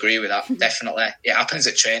 100%, I agree with that. Definitely, it happens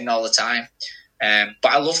at training all the time.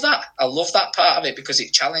 But I love that. I love that part of it because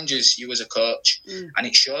it challenges you as a coach, and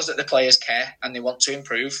it shows that the players care and they want to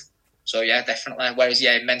improve. So yeah, definitely. Whereas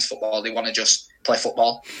in men's football, they want to just play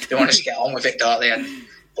football. They want to just get on with it, don't they?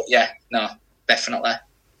 But yeah, no, definitely.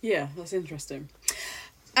 Yeah, that's interesting.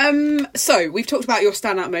 So we've talked about your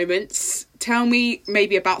standout moments. Tell me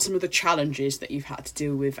maybe about some of the challenges that you've had to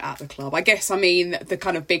deal with at the club. I guess, I mean, the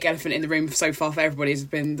kind of big elephant in the room so far for everybody has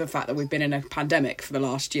been the fact that we've been in a pandemic for the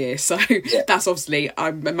last year. So that's obviously, I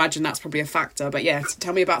imagine that's probably a factor. But yeah,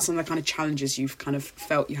 tell me about some of the kind of challenges you've kind of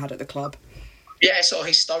felt you had at the club. Yeah, so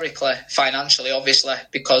historically, financially, obviously,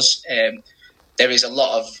 because there is a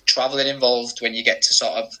lot of travelling involved when you get to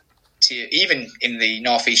sort of, even in the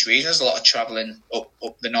northeast region, there's a lot of travelling up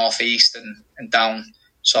the northeast and down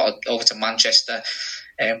sort of over to Manchester.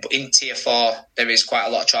 But in Tier 4, there is quite a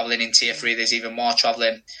lot of travelling. In Tier 3, there's even more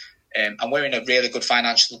travelling. And we're in a really good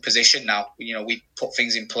financial position now. You know, we put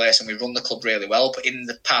things in place and we run the club really well. But in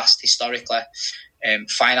the past, historically,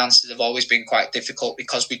 finances have always been quite difficult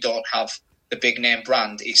because we don't have the big name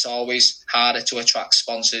brand. It's always harder to attract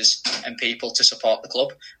sponsors and people to support the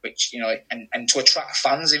club, which, you know, and to attract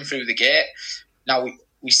fans in through the gate. Now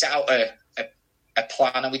we set out a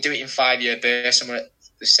plan, and we do it in 5-year bursts, and we're at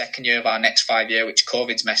the second year of our next 5 year, which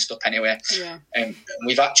COVID's messed up anyway. Yeah. And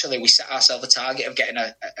we set ourselves a target of getting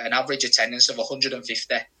an average attendance of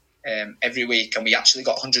 150 every week, and we actually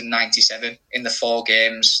got 197 in the 4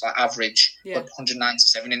 games, like average, but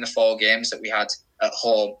 197 in the 4 games that we had at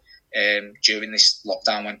home. During this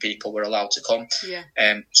lockdown when people were allowed to come.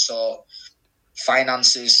 So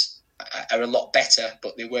finances are a lot better,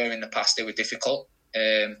 but they were in the past, they were difficult.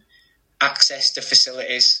 Access to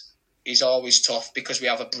facilities is always tough because we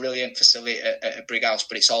have a brilliant facility at Brighouse,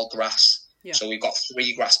 but it's all grass. So we've got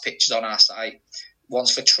 3 grass pitches on our site.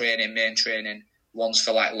 One's for training, main training, one's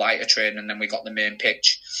for like lighter training, and then we got the main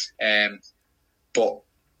pitch. But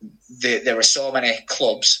there are so many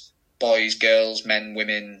clubs, boys, girls, men,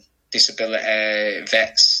 women, disability,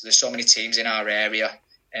 vets. There's so many teams in our area,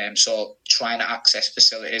 so trying to access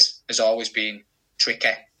facilities has always been tricky.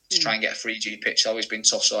 To try and get a 3G pitch has always been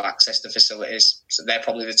tough. So access to facilities, so they're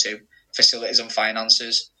probably the 2: facilities and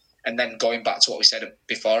finances. And then going back to what we said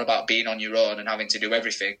before about being on your own and having to do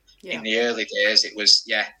everything. In the early days, it was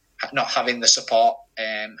not having the support,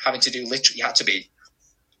 having to do literally. You had to be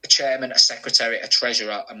a chairman, a secretary, a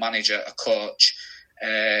treasurer, a manager, a coach.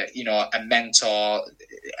 A mentor,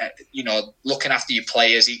 looking after your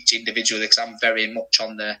players each individually, because I'm very much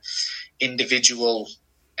on the individual,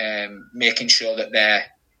 making sure that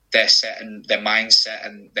they're set and their mindset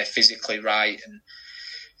and they're physically right. And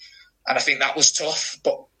I think that was tough.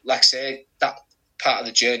 But like I say, that part of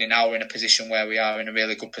the journey now, we're in a position where we are in a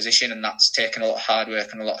really good position, and that's taken a lot of hard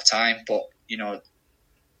work and a lot of time. But, you know,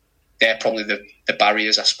 they're probably the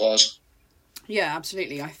barriers, I suppose. Yeah,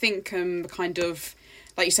 absolutely. I think kind of,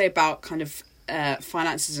 like you say about kind of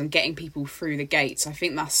finances and getting people through the gates, I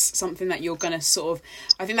think that's something that you're going to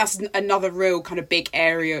I think that's another real kind of big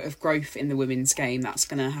area of growth in the women's game that's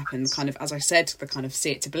going to happen, kind of, as I said, the kind of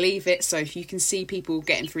see it to believe it. So if you can see people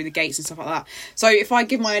getting through the gates and stuff like that. So if I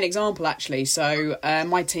give my own example, actually, so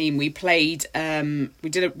my team, we played, we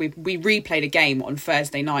replayed a game on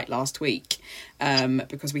Thursday night last week.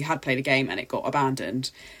 because we had played a game and it got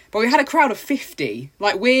abandoned. But we had a crowd of 50.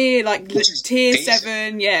 Like, we're like tier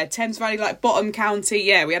 7, Thames Valley, like bottom county.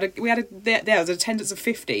 Yeah, there was an attendance of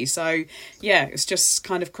 50. So yeah, it's just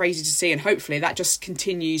kind of crazy to see, and hopefully that just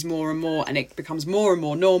continues more and more, and it becomes more and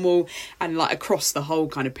more normal, and like across the whole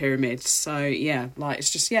kind of pyramid. So yeah, like it's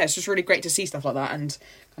just really great to see stuff like that, and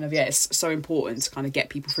kind of it's so important to kind of get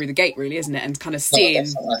people through the gate, really, isn't it? And kind of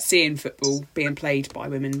seeing football being played by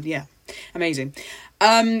women. Yeah, amazing.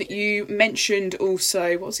 You mentioned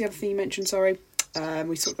also, what was the other thing you mentioned? Sorry.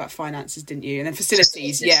 We talked about finances, didn't you? And then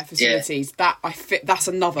facilities. Yeah, facilities. Yeah. That's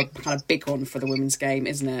another kind of big one for the women's game,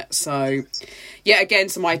 isn't it? So, yeah, again,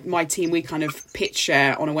 so my team, we kind of pitch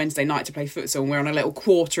share on a Wednesday night to play futsal, and we're on a little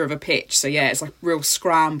quarter of a pitch. So, yeah, it's like a real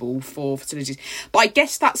scramble for facilities. But I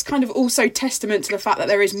guess that's kind of also testament to the fact that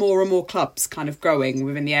there is more and more clubs kind of growing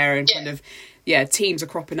within the area, and kind of, teams are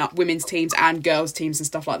cropping up, women's teams and girls' teams and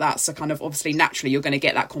stuff like that. So kind of obviously naturally you're going to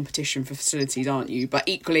get that competition for facilities, aren't you? But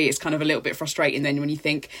equally it's kind of a little bit frustrating then when you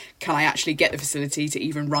think, can I actually get the facility to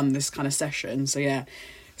even run this kind of session? So yeah,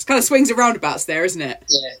 it's kind of swings and roundabouts there, isn't it?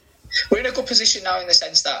 Yeah. We're in a good position now in the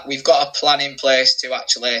sense that we've got a plan in place to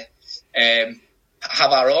actually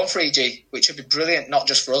have our own 3G, which would be brilliant, not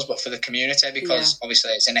just for us but for the community, because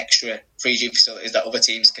obviously it's an extra 3G facilities that other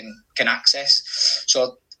teams can access.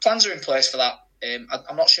 So plans are in place for that.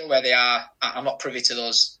 I'm not sure where they are. I'm not privy to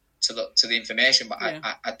those to the information, but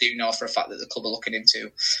I do know for a fact that the club are looking into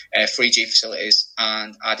 3G facilities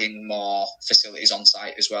and adding more facilities on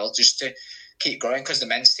site as well, just to keep growing, because the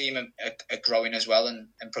men's team are growing as well and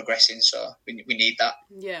progressing. So we need that.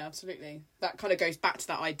 Yeah, absolutely. That kind of goes back to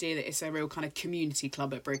that idea that it's a real kind of community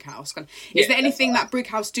club at Brighouse. Is there anything that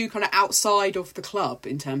Brighouse do kind of outside of the club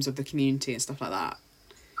in terms of the community and stuff like that?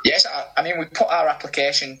 Yes, I mean, we put our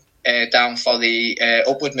application down for the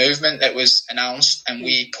upward movement that was announced, and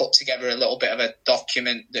we put together a little bit of a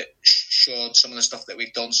document that showed some of the stuff that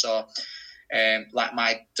we've done. So, like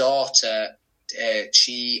my daughter,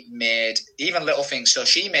 she made even little things. So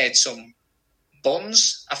she made some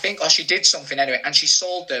buns, I think, or she did something anyway, and she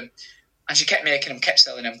sold them. And she kept making them, kept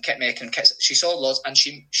selling them, she sold loads, and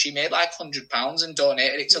she made like £100 and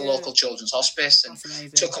donated it to local children's hospice, and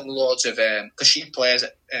took them loads of, because she plays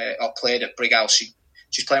or played at Brighouse.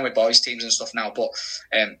 She's playing with boys teams and stuff now, but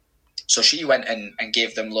so she went and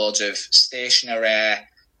gave them loads of stationery,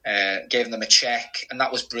 gave them a check, and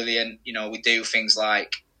that was brilliant. You know, we do things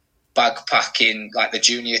like bagpacking, like the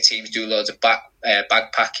junior teams do loads of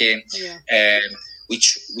bagpacking.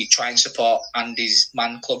 We try and support Andy's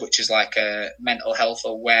Man Club, which is like a mental health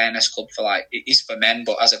awareness club for like, it is for men,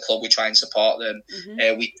 but as a club we try and support them.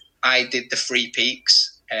 I did the Free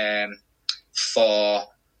Peaks for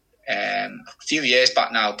a few years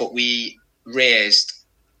back now, but we raised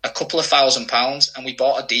a couple of £1,000 and we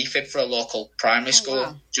bought a defib for a local primary school.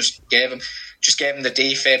 Wow. Just gave them the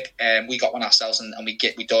defib. We got one ourselves, and we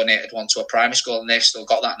donated one to a primary school, and they've still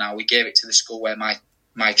got that now. We gave it to the school where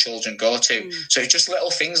my children go to. So it's just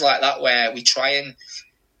little things like that where we try and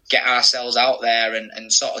get ourselves out there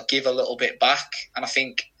and sort of give a little bit back. And I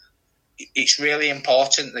think it's really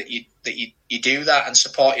important that you do that and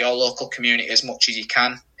support your local community as much as you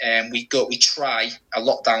can. We try. Our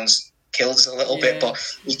lockdowns killed us a little bit, but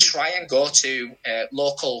we try and go to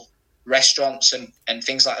local restaurants and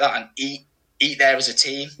things like that and eat there as a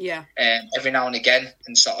team. Every now and again,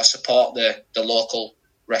 and sort of support the local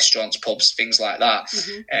restaurants, pubs, things like that.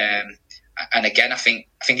 And again, I think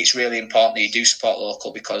it's really important that you do support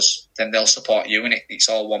local, because then they'll support you, and it's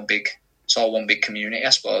all one big community, I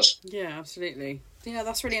suppose. Yeah, absolutely. Yeah,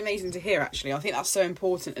 that's really amazing to hear, actually. I think that's so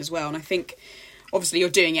important as well. And I think obviously you're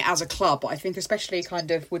doing it as a club, but I think especially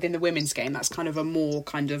kind of within the women's game, that's kind of a more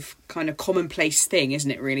kind of commonplace thing,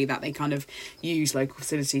 isn't it, really, that they kind of use local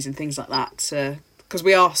facilities and things like that, because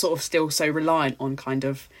we are sort of still so reliant on kind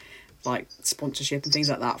of like sponsorship and things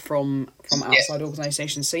like that from outside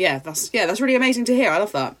organisations. So that's really amazing to hear. I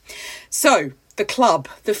love that. So the club,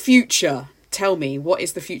 the future. Tell me, what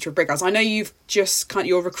is the future of Brighouse? I know you've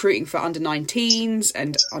you're recruiting for under 19s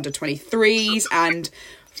and under 23s, and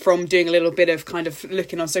from doing a little bit of kind of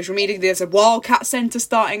looking on social media, there's a Wildcat Centre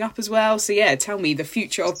starting up as well. So yeah, tell me the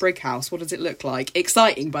future of Brighouse. What does it look like?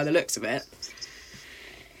 Exciting by the looks of it.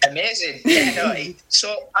 Amazing.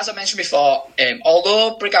 So as I mentioned before,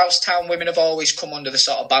 although Brighouse Town women have always come under the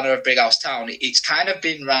sort of banner of Brighouse Town, it's kind of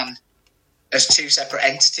been ran as two separate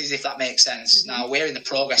entities, if that makes sense. Now we're in the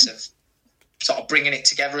progress of sort of bringing it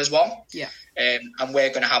together as one. And we're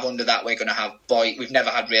going to have under that, we're going to have we've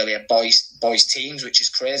never had really a boys teams, which is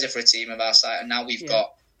crazy for a team of our size, and now we've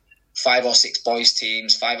got 5 or 6 boys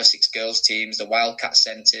teams, 5 or 6 girls teams, the Wildcat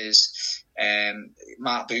Centres,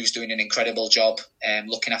 Mark Booth's doing an incredible job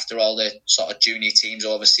looking after all the sort of junior teams,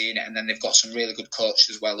 overseeing it, and then they've got some really good coaches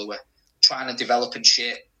as well who are trying to develop and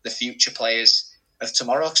shape the future players of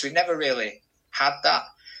tomorrow, because we've never really had that.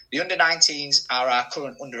 The under-19s are our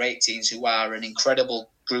current under-18s, who are an incredible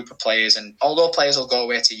group of players, and although players will go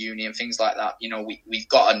away to uni and things like that, we've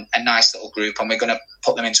got a nice little group, and we're going to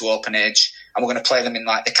put them into open age, and we're going to play them in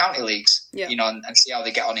like the county leagues, and see how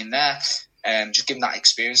they get on in there. Just give them that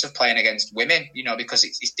experience of playing against women, because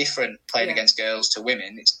it's different playing against girls to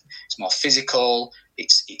women. It's more physical.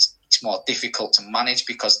 It's more difficult to manage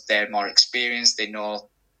because they're more experienced. They know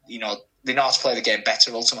how to play the game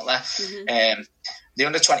better ultimately. Mm-hmm. The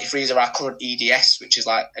under-23s are our current EDS, which is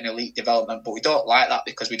like an elite development, but we don't like that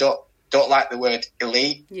because we don't like the word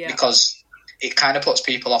elite because it kind of puts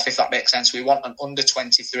people off, if that makes sense. We want an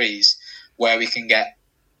under-23s where we can get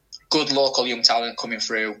good local young talent coming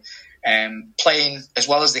through, playing as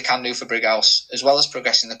well as they can do for Brighouse, as well as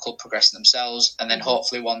progressing the club, progressing themselves, and then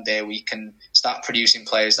hopefully one day we can start producing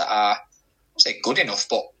players that are, I won't say good enough,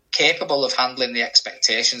 but capable of handling the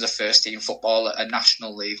expectations of first team football at a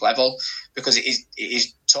national league level, because it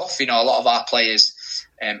is tough. A lot of our players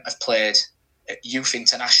have played at youth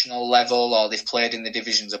international level, or they've played in the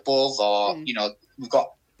divisions above, or we've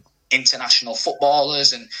got international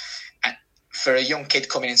footballers, and for a young kid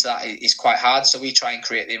coming into that is quite hard. So we try and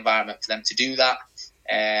create the environment for them to do that.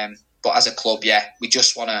 But as a club, we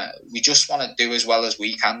just want to do as well as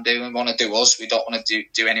we can do, and want to do us. We don't want to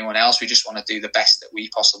do anyone else. We just want to do the best that we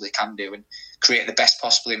possibly can do and create the best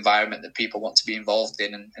possible environment that people want to be involved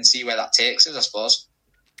in, and see where that takes us, I suppose.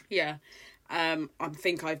 Yeah. I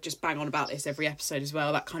think I just bang on about this every episode as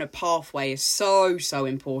well. That kind of pathway is so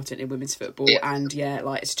important in women's football, and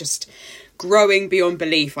it's just growing beyond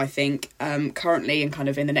belief, I think, currently and kind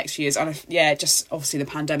of in the next few years. And just obviously the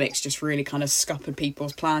pandemic's just really kind of scuppered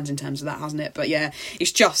people's plans in terms of that, hasn't it? But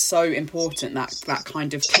it's just so important that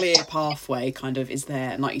kind of clear pathway kind of is there.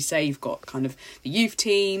 And like you say, you've got kind of the youth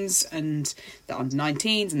teams and the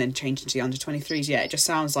under-19s, and then changing to the under-23s. It just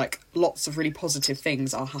sounds like lots of really positive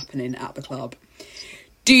things are happening at the club.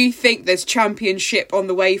 Do you think there's championship on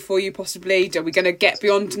the way for you, possibly? Are we going to get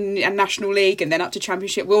beyond a National League and then up to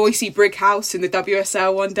championship? Will we see Brighouse in the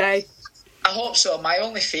WSL one day? I hope so. My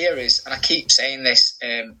only fear is, and I keep saying this,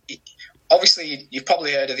 obviously you've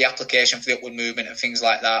probably heard of the application for the upward movement and things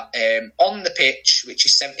like that. On the pitch, which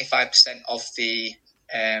is 75% of the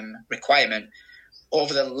requirement,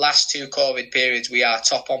 over the last two COVID periods, we are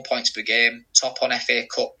top on points per game, top on FA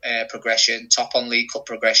Cup progression, top on League Cup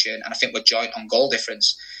progression, and I think we're joint on goal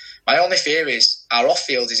difference. My only fear is our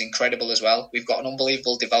off-field is incredible as well. We've got an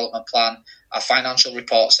unbelievable development plan. Our financial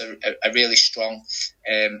reports are really strong.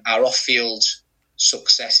 Our off-field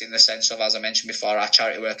success, in the sense of, as I mentioned before, our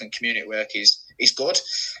charity work and community work is good.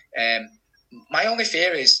 My only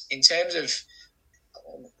fear is, in terms of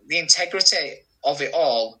the integrity of it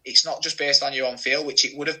all, it's not just based on your own field, which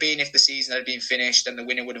it would have been if the season had been finished and the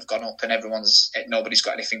winner would have gone up and nobody's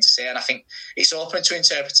got anything to say. And I think it's open to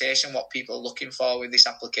interpretation what people are looking for with this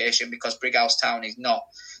application, because Brighouse Town is not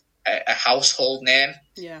a household name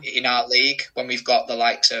in our league, when we've got the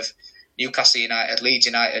likes of Newcastle United, Leeds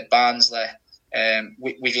United, Barnsley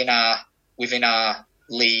within our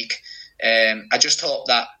league. I just hope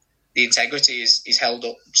that the integrity is held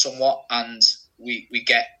up somewhat, and we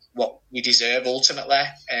get what we deserve ultimately,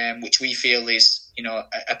 which we feel is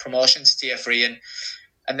a promotion to Tier 3,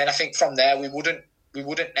 and then I think from there we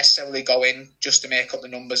wouldn't necessarily go in just to make up the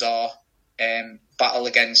numbers or battle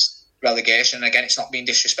against relegation. Again, it's not being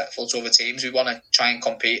disrespectful to other teams. We want to try and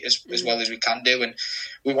compete as well as we can do, and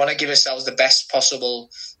we want to give ourselves the best possible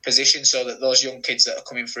position so that those young kids that are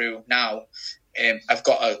coming through now have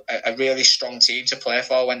got a really strong team to play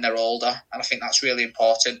for when they're older, and I think that's really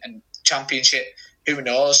important. And Championship, who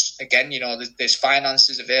knows? Again, there's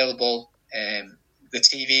finances available, the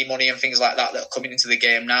TV money and things like that are coming into the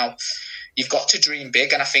game now. You've got to dream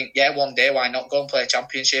big, and I think, one day, why not go and play a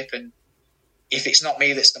Championship? And if it's not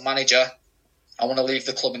me that's the manager, I want to leave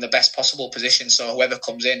the club in the best possible position, so whoever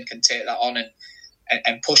comes in can take that on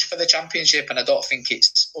and push for the Championship. And I don't think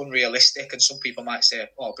it's unrealistic. And some people might say,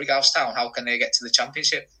 Brighouse Town, how can they get to the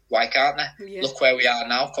Championship? Why can't they? Yeah. Look where we are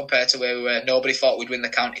now compared to where we were. Nobody thought we'd win the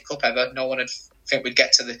County Cup ever. No one would think we'd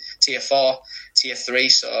get to the Tier 4, Tier 3,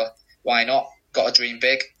 so why not? Got to dream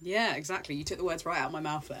big. Yeah, exactly. You took the words right out of my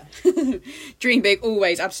mouth there. Dream big,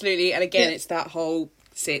 always, absolutely. And again, it's that whole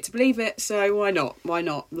see it to believe it, so why not?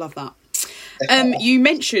 Love that. You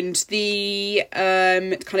mentioned the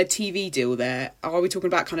kind of TV deal there. Are we talking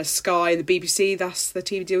about kind of Sky and the BBC? That's the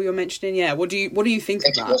TV deal you're mentioning? Yeah. What do you think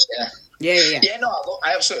of that? Yeah, no,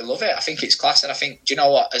 I absolutely love it. I think it's class, and I think, do you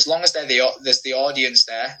know what? As long as there's the audience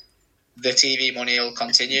there, the TV money will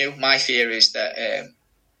continue. My fear is that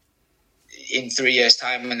in 3 years'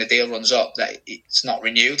 time, when the deal runs up, that it's not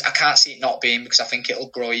renewed. I can't see it not being, because I think it'll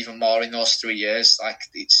grow even more in those 3 years. Like,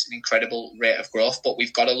 it's an incredible rate of growth, but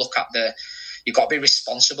we've got to look at you've got to be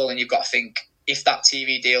responsible, and you've got to think, if that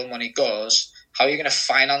TV deal money goes, how are you going to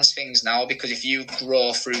finance things now? Because if you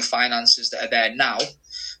grow through finances that are there now,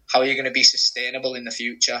 how are you going to be sustainable in the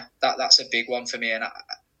future? That's a big one for me, and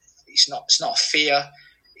it's not a fear.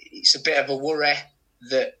 It's a bit of a worry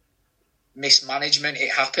that mismanagement,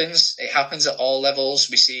 it happens at all levels.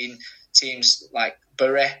 We've seen teams like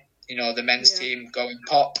Bury, the men's team going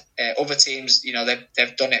pop. Other teams,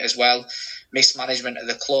 they've done it as well. Mismanagement of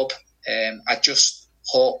the club. I just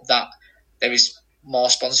hope that there is more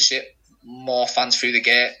sponsorship, more fans through the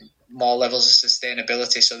gate, more levels of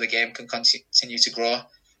sustainability, so the game can continue to grow.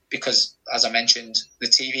 Because, as I mentioned, the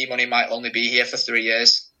TV money might only be here for 3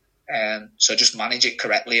 years. So just manage it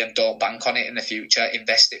correctly and don't bank on it in the future.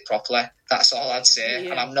 Invest it properly. That's all I'd say.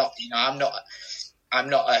 Yeah. And I'm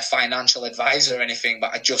not a financial advisor or anything,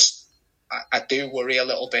 but I do worry a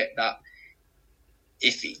little bit that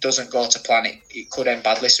if it doesn't go to plan, it could end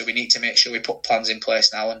badly. So we need to make sure we put plans in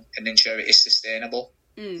place now and ensure it is sustainable.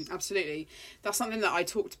 Absolutely. That's something that I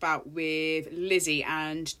talked about with Lizzie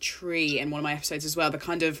and Tree in one of my episodes as well, the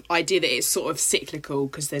kind of idea that it's sort of cyclical,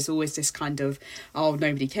 because there's always this kind of,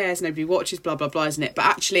 nobody cares, nobody watches, blah, blah, blah, isn't it? But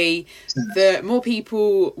actually, the more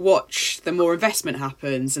people watch, the more investment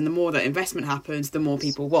happens, and the more that investment happens, the more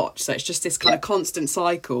people watch. So it's just this kind of constant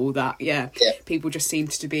cycle that, people just seem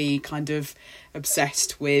to be kind of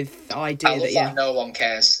obsessed with the idea that no one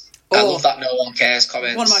cares. I love that no one cares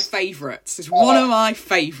comments. One of my favourites. It's one of my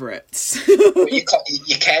favourites.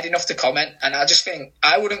 You cared enough to comment, and I just think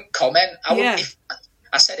I wouldn't comment. I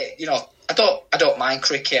said it. I don't mind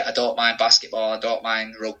cricket. I don't mind basketball. I don't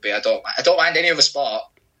mind rugby. I don't mind any other sport,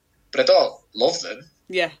 but I don't love them.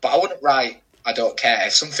 Yeah. But I wouldn't write, I don't care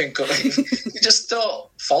if something could. You just don't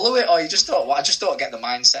follow it, or you just don't. I just don't get the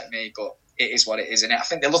mindset, me. But it is what it is, isn't it? I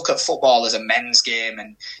think they look at football as a men's game,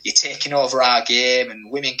 and you're taking over our game,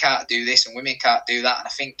 and women can't do this and women can't do that. And I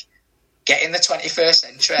think get in the 21st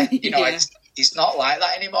century, it's not like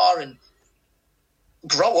that anymore, and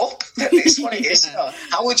grow up. It's what it is.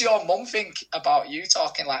 How would your mum think about you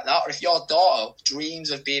talking like that? Or if your daughter dreams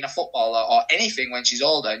of being a footballer or anything when she's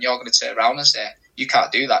older, and you're going to turn around and say, you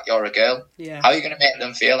can't do that, you're a girl. Yeah. How are you going to make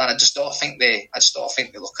them feel? And I just don't think they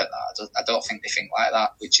look at that. I don't think they think like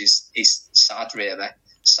that, which is sad, really.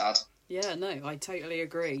 Sad. Yeah, no, I totally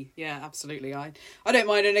agree. Yeah, absolutely. I don't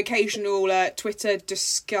mind an occasional Twitter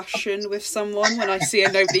discussion with someone when I see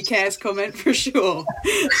a nobody cares comment, for sure.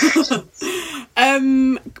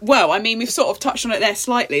 Well, I mean, we've sort of touched on it there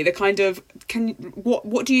slightly. The kind of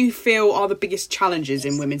what do you feel are the biggest challenges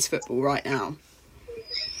in women's football right now?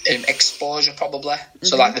 Exposure, probably. Mm-hmm.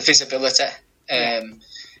 So, like, the visibility.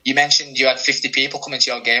 You mentioned you had 50 people coming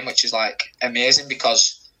to your game, which is like amazing,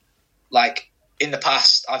 because, like, in the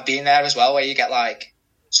past, I've been there as well, where you get like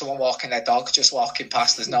someone walking their dog, just walking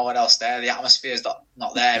past, there's no one else there, the atmosphere's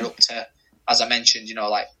not there, up to, as I mentioned,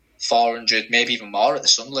 like 400, maybe even more at the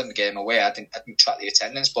Sunderland game away. I didn't track the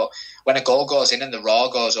attendance, but when a goal goes in and the roar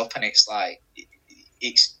goes up, and it's like,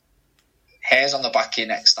 it's hairs on the back of your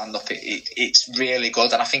neck stand up, it's really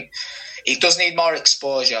good. And I think it does need more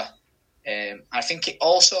exposure. I think it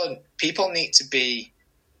also, people need to be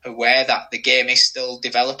aware that the game is still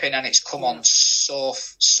developing, and it's come on so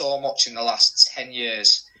much in the last 10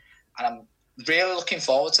 years. And I'm really looking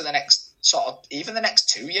forward to the next even the next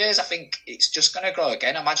 2 years. I think it's just going to grow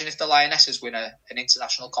again. Imagine if the Lionesses win an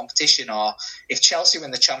international competition, or if Chelsea win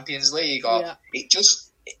the Champions League, or it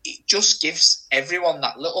just gives everyone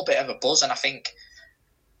that little bit of a buzz. And I think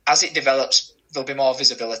as it develops, there'll be more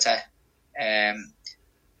visibility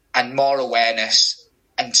and more awareness,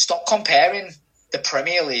 and stop comparing the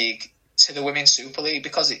Premier League to the Women's Super League,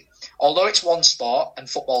 because although it's one sport and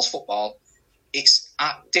football's football, it's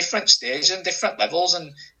at different stages and different levels,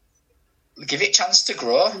 and give it a chance to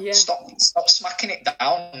grow. Yeah. Stop smacking it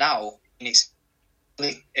down now in its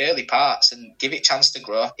early parts, and give it a chance to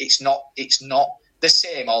grow. It's not the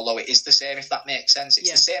same, although it is the same, if that makes sense.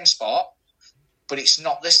 It's the same sport, but it's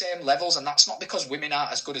not the same levels, and that's not because women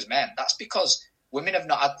aren't as good as men. That's because women have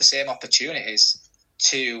not had the same opportunities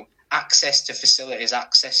to access to facilities,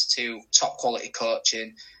 access to top quality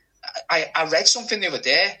coaching. I read something the other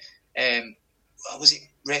day, was it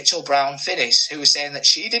Rachel Brown-Finnis, who was saying that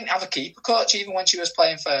she didn't have a keeper coach even when she was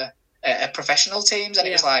playing for professional teams, and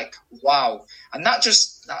it was like, wow. And that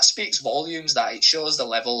speaks volumes, that it shows the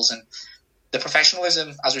levels. And the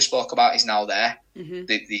professionalism, as we spoke about, is now there. Mm-hmm.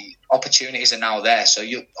 The opportunities are now there. So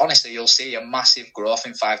you'll see a massive growth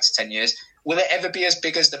in 5 to 10 years. Will it ever be as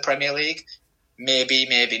big as the Premier League? Maybe,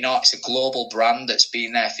 maybe not. It's a global brand that's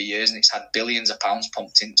been there for years and it's had billions of pounds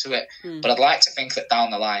pumped into it. But I'd like to think that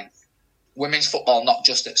down the line, women's football, not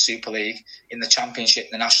just at Super League, in the Championship,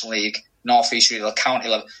 the National League, North East Regional, county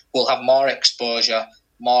level, will have more exposure,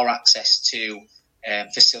 more access to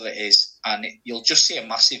facilities, and you'll just see a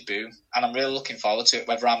massive boom. And I'm really looking forward to it.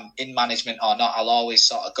 Whether I'm in management or not, I'll always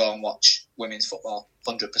sort of go and watch women's football,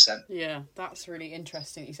 100%. Yeah, that's really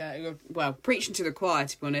interesting. You said, well, preaching to the choir,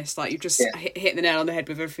 to be honest. Like, you've just hit the nail on the head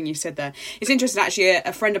with everything you said there. It's interesting, actually.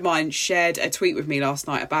 A friend of mine shared a tweet with me last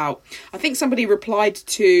night about, I think somebody replied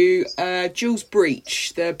to Jules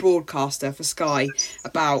Breach, the broadcaster for Sky,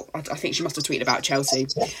 about, I think she must have tweeted about Chelsea.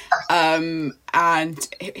 And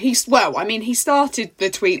he started the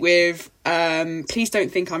tweet with, please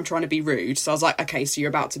don't think I'm trying to be rude. So I was like, okay, so you're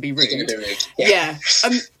about to be rude. Yeah.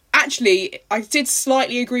 Actually, I did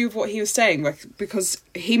slightly agree with what he was saying, because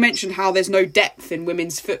he mentioned how there's no depth in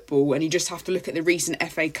women's football and you just have to look at the recent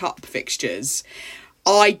FA Cup fixtures.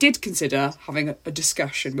 I did consider having a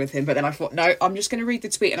discussion with him, but then I thought, no, I'm just going to read the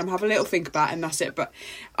tweet and I'm have a little think about it and that's it. But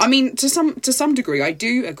I mean, to some degree, I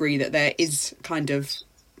do agree that there isn't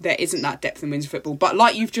that depth in women's football. But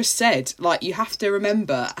like you've just said, like, you have to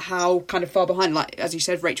remember how kind of far behind, like, as you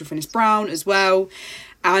said, Rachel Finnis-Brown as well.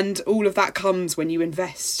 And all of that comes when you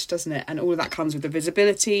invest, doesn't it? And all of that comes with the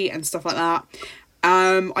visibility and stuff like that.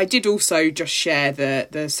 I did also just share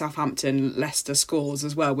the Southampton-Leicester scores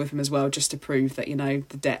as well with him as well, just to prove that, you know,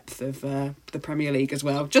 the depth of the Premier League as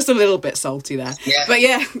well. Just a little bit salty there. Yeah. But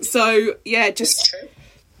yeah, so, yeah, just...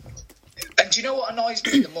 And do you know what annoys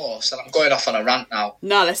me the most? And I'm going off on a rant now.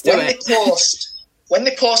 No, let's do it. When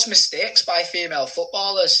they post mistakes by female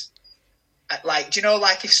footballers, like, do you know,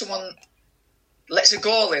 like if someone lets a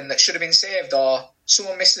goal in that should have been saved, or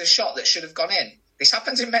someone misses a shot that should have gone in. This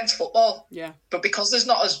happens in men's football. Yeah. But because there's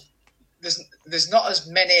not as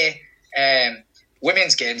many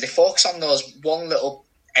women's games, they focus on those one little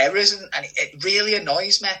errors, and it really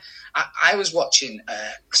annoys me. I was watching,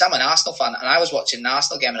 because I'm an Arsenal fan, and I was watching an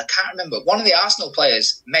Arsenal game, and I can't remember, one of the Arsenal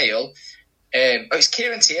players, male, it was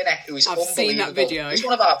Kieran Tierney, who was unbelievable. I've seen that video. He's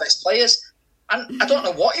one of our best players. And I don't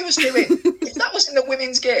know what he was doing. If that was in the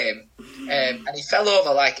women's game, and he fell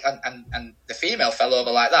over and the female fell over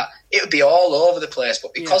like that, it would be all over the place.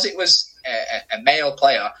 But because it was a male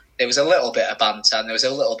player, there was a little bit of banter and there was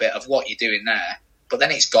a little bit of what you're doing there. But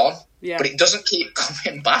then it's gone. Yeah. But it doesn't keep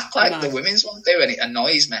coming back like the women's one do, and it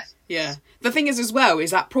annoys me. Yeah. The thing is as well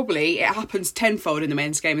is that probably it happens tenfold in the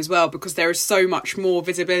men's game as well, because there is so much more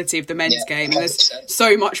visibility of the men's game, and there's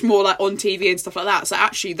so much more like on TV and stuff like that. So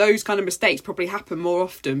actually those kind of mistakes probably happen more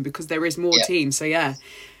often because there is more teams. So yeah,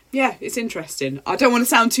 it's interesting. I don't want to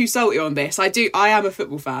sound too salty on this. I am a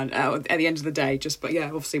football fan at the end of the day. But yeah,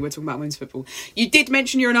 obviously we're talking about women's football. You did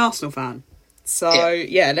mention you're an Arsenal fan. So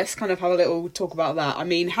yeah, let's kind of have a little talk about that. I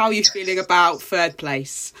mean, how are you feeling about third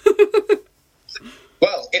place?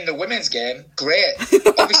 Well, in the women's game, great.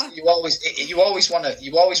 Obviously, you always want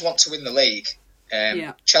to win the league.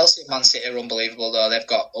 Chelsea and Man City are unbelievable, though. They've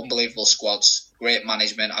got unbelievable squads, great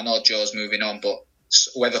management. I know Joe's moving on, but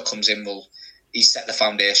whoever comes in he's set the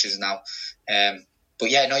foundations now. But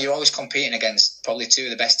yeah, no, you're always competing against probably two of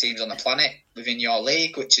the best teams on the planet within your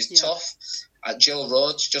league, which is tough. Jill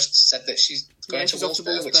Rhodes just said that she's going to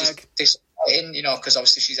Wolfsburg, which is disappointing, you know, because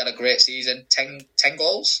obviously she's had a great season. 10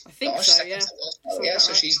 goals? I think so, yeah.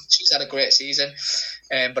 So she's had a great season.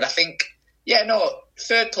 But I think,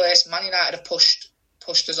 third place, Man United have pushed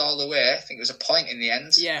us all the way. I think it was a point in the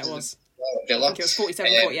end. Yeah, it was. Villa. I think it was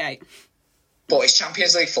 47-48. But it's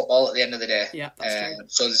Champions League football at the end of the day. Yeah, that's true.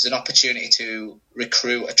 So there's an opportunity to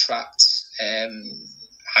recruit, attract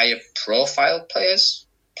higher profile players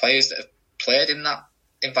that have played in that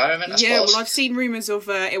environment, I suppose. Well, I've seen rumours of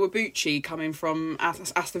Iwabuchi coming from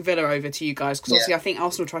Aston Villa over to you guys, because obviously I think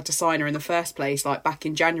Arsenal tried to sign her in the first place, like back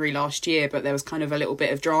in January last year, but there was kind of a little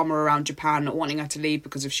bit of drama around Japan not wanting her to leave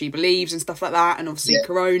because of She Believes and stuff like that, and obviously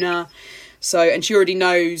Corona. So, and she already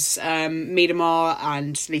knows Miedemar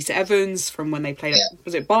and Lisa Evans from when they played,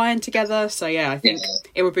 was it Bayern together? So yeah, I think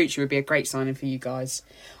Iwabuchi would be a great signing for you guys.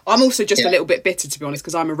 I'm also just a little bit bitter, to be honest,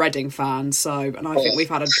 because I'm a Reading fan, and I think we've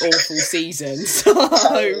had an awful season. So.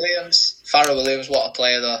 Farrah Williams, what a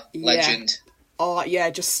player though, legend.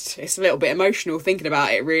 Just it's a little bit emotional thinking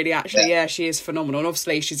about it, really, actually. Yeah, she is phenomenal, and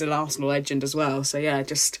obviously she's an Arsenal legend as well, so yeah,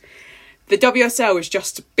 just... The WSL has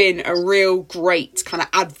just been a real great kind of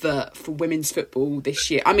advert for women's football this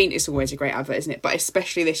year. I mean, it's always a great advert, isn't it? But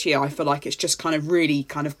especially this year, I feel like it's just kind of really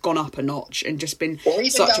kind of gone up a notch and just been or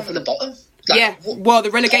even such down at the bottom. Well,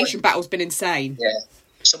 the relegation battle's been insane. Yeah.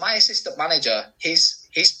 So my assistant manager, his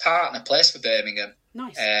partner plays for Birmingham.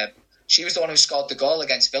 Nice. She was the one who scored the goal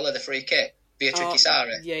against Villa, the free kick, Beatrice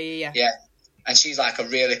Kisari. Yeah. And she's like a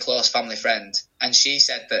really close family friend. And she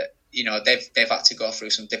said that, you know, they've had to go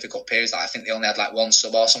through some difficult periods. Like, I think they only had like one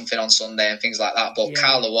sub or something on Sunday and things like that. But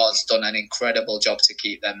Carla Ward's done an incredible job to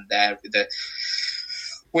keep them there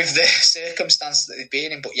with the circumstances that they've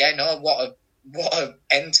been in. But yeah, no, what a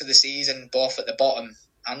end to the season, both at the bottom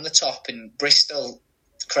and the top. And Bristol,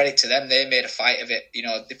 credit to them, they made a fight of it. You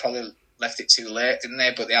know, they probably left it too late, didn't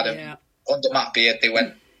they? But they had under Matt Beard, they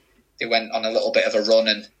went on a little bit of a run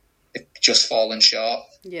and they've just fallen short.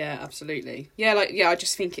 Yeah, absolutely. I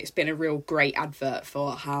just think it's been a real great advert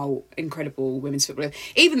for how incredible women's football is.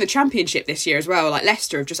 Even the Championship this year as well, like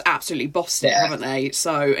Leicester have just absolutely bossed it, haven't they?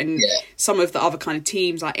 So, and some of the other kind of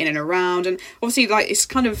teams like in and around, and obviously like it's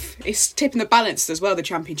tipping the balance as well, the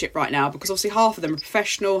Championship right now, because obviously half of them are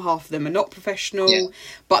professional, half of them are not professional,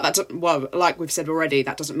 but that doesn't, well, like we've said already,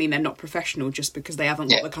 that doesn't mean they're not professional just because they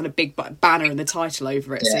haven't got the kind of big banner and the title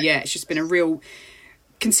over it. So it's just been a real...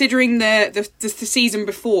 Considering the season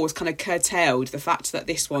before was kind of curtailed, the fact that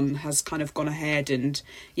this one has kind of gone ahead and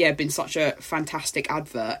been such a fantastic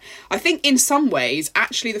advert. I think in some ways,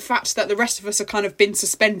 actually, the fact that the rest of us have kind of been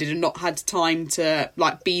suspended and not had time to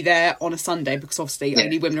like be there on a Sunday, because obviously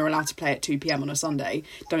only women are allowed to play at 2 p.m. on a Sunday,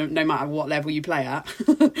 no matter what level you play at.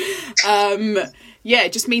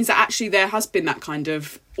 It just means that actually there has been that kind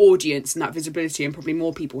of audience and that visibility, and probably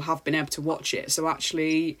more people have been able to watch it. So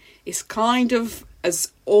actually, it's kind of,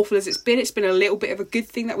 as awful as it's been a little bit of a good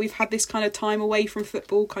thing that we've had this kind of time away from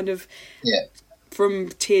football, kind of from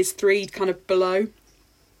tiers 3 kind of below.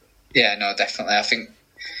 Yeah, no, definitely. I think,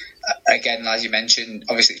 again, as you mentioned,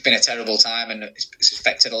 obviously it's been a terrible time and it's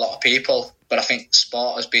affected a lot of people, but I think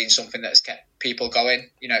sport has been something that has kept people going.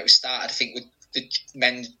 You know, it was started, I think, with the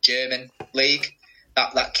men's German league.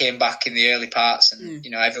 That came back in the early parts, and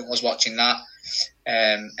you know, everyone was watching that,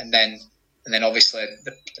 and then obviously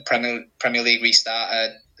the Premier League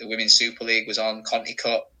restarted. The Women's Super League was on, Conti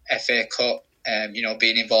Cup, FA Cup. You know,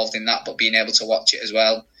 being involved in that, but being able to watch it as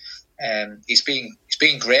well. It's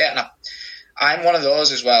been great, and I'm one of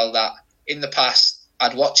those as well that in the past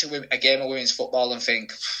I'd watch a game of women's football and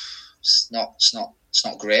think it's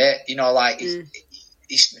not great. You know, like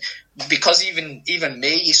it's because even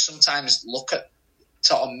me, you sometimes look at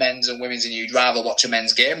sort of men's and women's and you'd rather watch a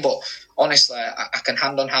men's game, but honestly I can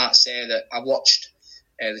hand on heart say that I watched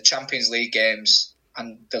the Champions League games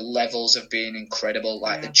and the levels have been incredible.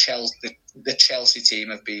 Like the Chelsea team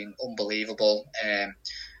have been unbelievable,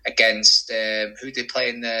 against who they play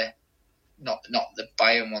in the not the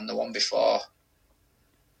Bayern one, the one before,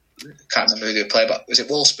 can't remember who they played, but was it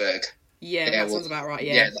Wolfsburg? That sounds about right.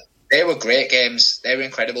 Yeah, they were great games, they were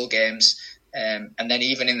incredible games. And then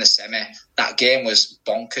even in the semi, that game was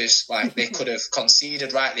bonkers. Like they could have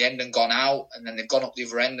conceded right at the end and gone out, and then they've gone up the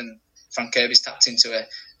other end and Frank Kirby's tapped into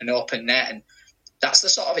an open net. And that's the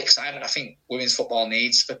sort of excitement I think women's football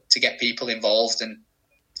needs to get people involved. And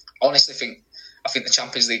honestly, I think the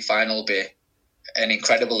Champions League final will be an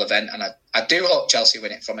incredible event, and I do hope Chelsea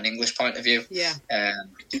win it from an English point of view. Yeah. And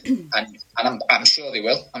I'm sure they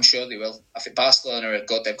will. I think Barcelona are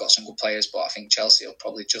good. They've got some good players, but I think Chelsea will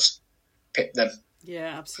probably just pick them.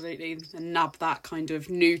 Yeah, absolutely, and nab that kind of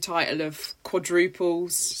new title of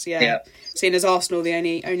quadruples. Seeing as Arsenal the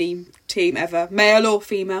only team ever, male or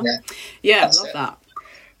female. Love that.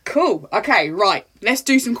 Cool. Okay, right. Let's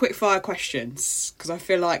do some quick fire questions, because I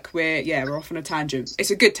feel like we're off on a tangent. It's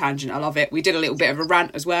a good tangent. I love it. We did a little bit of a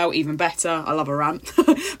rant as well. Even better. I love a rant.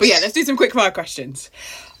 But let's do some quick fire questions.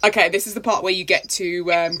 Okay, this is the part where you get to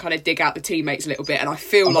kind of dig out the teammates a little bit, and I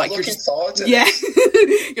feel I'm like you're just forward to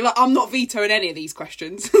you're like, I'm not vetoing any of these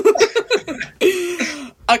questions.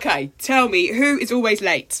 Okay, tell me, who is always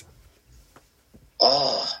late?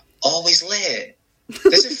 Oh, always late.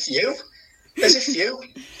 There's a few.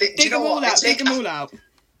 Dig them all out.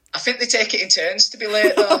 I think they take it in turns to be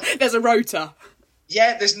late, though. There's a rota.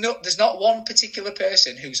 Yeah, there's not one particular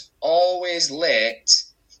person who's always late.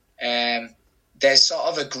 There's sort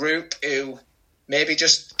of a group who maybe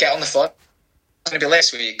just get on the phone. I'm going to be late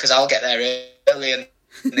this week because I'll get there early, and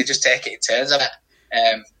they just take it in turns on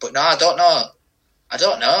it. But no, I don't know.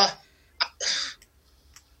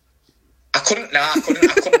 I couldn't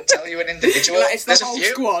tell you an individual. Like, it's the whole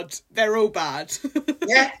squad. They're all bad.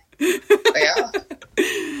 Yeah, they are.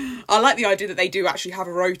 I like the idea that they do actually have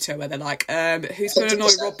a rota where they're like, who's going to annoy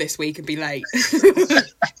Rob this week and be late?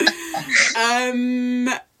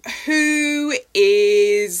 Who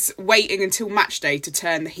is waiting until match day to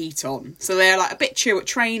turn the heat on? So they're like a bit chill at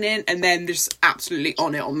training and then just absolutely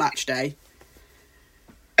on it on match day.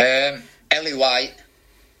 Ellie White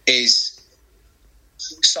is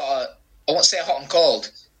sort of, I won't say hot and cold,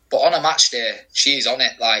 but on a match day, she's on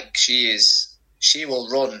it. Like, she will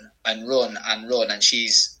run and run and run, and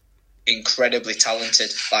she's incredibly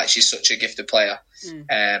talented. Like, she's such a gifted player.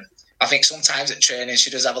 I think sometimes at training she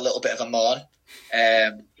does have a little bit of a moan,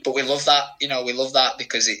 but we love that. We love that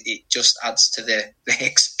because it just adds to the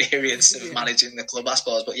experience of managing the club, I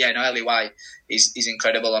suppose. But yeah, no, Ellie White is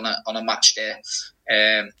incredible on a match day.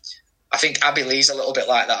 I think Abby Lee's a little bit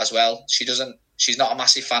like that as well. She's not a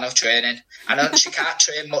massive fan of training. I know she can't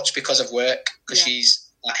train much because of work, because she's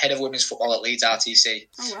like head of women's football at Leeds RTC.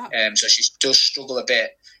 Oh, wow. So she does struggle a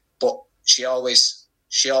bit, but she always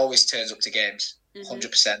turns up to games,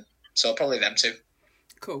 100%. So probably them two.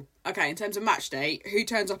 Cool. Okay, in terms of match day, who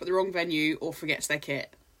turns up at the wrong venue or forgets their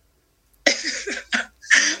kit? I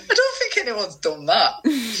don't think anyone's done that.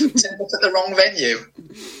 Turned up at the wrong venue.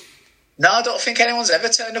 No, I don't think anyone's ever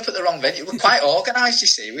turned up at the wrong venue. We're quite organised, you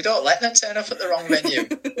see. We don't let them turn up at the wrong venue.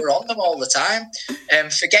 We're on them all the time.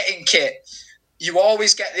 Forgetting kit, you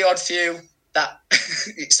always get the odd few that,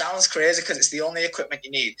 it sounds crazy because it's the only equipment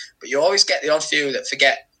you need, but you always get the odd few that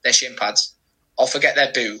forget their shin pads or forget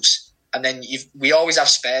their boots. And then we always have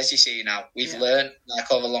spares, you see now. We've learned,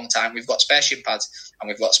 like, over a long time, we've got spare shin pads and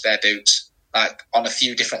we've got spare boots, like, on a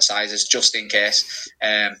few different sizes, just in case.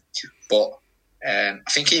 But I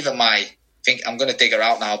think I'm going to dig her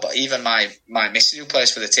out now, but even my missus who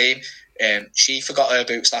plays for the team, she forgot her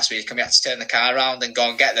boots last week and we had to turn the car around and go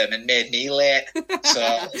and get them and made me late.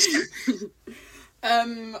 So...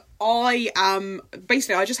 I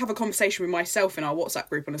just have a conversation with myself in our WhatsApp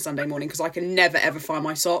group on a Sunday morning because I can never ever find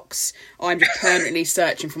my socks. I'm just permanently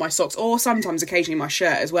searching for my socks, or sometimes occasionally my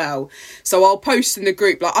shirt as well. So I'll post in the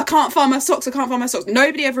group like, I can't find my socks.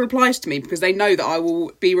 Nobody ever replies to me because they know that I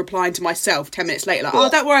will be replying to myself 10 minutes later like, oh,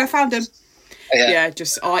 don't worry, I found them. I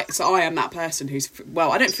am that person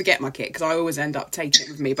I don't forget my kit because I always end up taking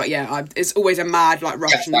it with me, but it's always a mad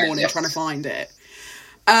rush in the morning trying to find it.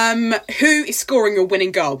 Who is scoring your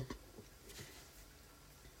winning goal?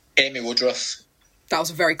 Amy Woodruff. That was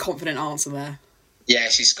a very confident answer there. Yeah,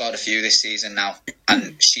 she's scored a few this season now.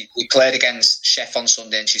 And we played against Sheff on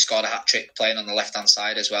Sunday and she scored a hat-trick playing on the left-hand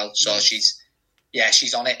side as well. So she's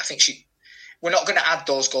on it. I think we're not going to add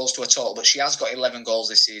those goals to her total, but she has got 11 goals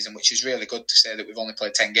this season, which is really good to say that we've only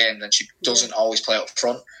played 10 games and she doesn't always play up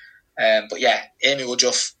front. But yeah, Amy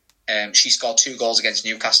Woodruff, she scored 2 goals against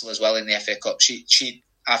Newcastle as well in the FA Cup.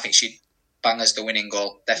 I think she'd bang us the winning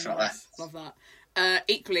goal, definitely. Nice. Love that.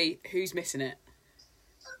 Equally, who's missing it?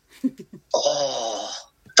 Oh,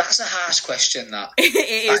 that's a harsh question, that.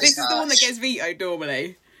 It is. This is the one that gets vetoed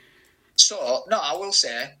normally. So, no, I will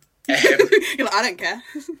say... You're like, I don't care.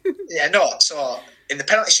 So in the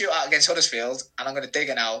penalty shootout against Huddersfield, and I'm going to dig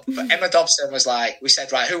her now, but Emma Dobson was like, we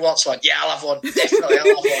said, right, who wants one? Yeah, I'll have one. Definitely, I'll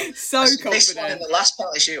have one. So confident. This one in the last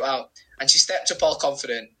penalty shootout, and she stepped up all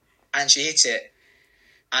confident, and she hit it,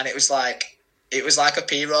 and it was like a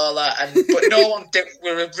P-roller, but no one did.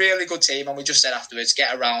 We're a really good team, and we just said afterwards,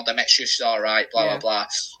 get around, I make sure she's all right, blah, blah, blah.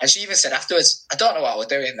 And she even said afterwards, I don't know what we're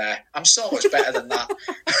doing there. I'm so much better than that.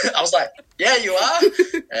 I was like, yeah, you are.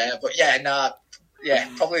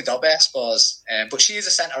 Probably Dobby, I suppose. But she is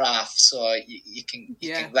a centre-half, so you can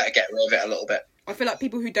let her get rid of it a little bit. I feel like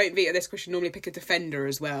people who don't veto this question normally pick a defender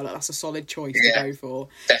as well. Like, that's a solid choice to go for.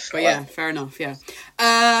 Definitely. But yeah, fair enough,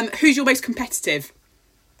 who's your most competitive?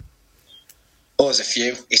 Oh, there's a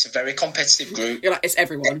few. It's a very competitive group. You're like, it's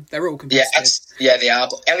everyone. They're all competitive. Yeah, they are.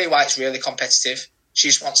 But Ellie White's really competitive. She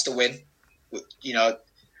just wants to win.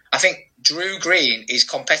 I think Drew Green is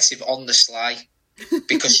competitive on the sly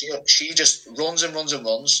because she just runs and runs and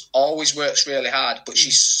runs, always works really hard, but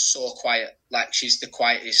she's so quiet. Like, she's the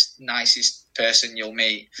quietest, nicest person you'll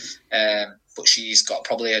meet. But she's got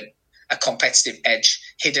probably a competitive edge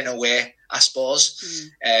hidden away, I suppose.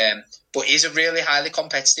 But it's a really highly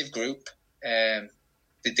competitive group.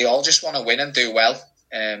 They all just want to win and do well.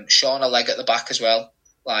 Shauna Legg at the back as well.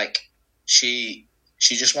 Like, she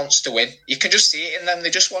just wants to win. You can just see it in them. They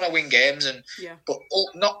just want to win games, but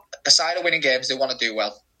not aside of winning games, they want to do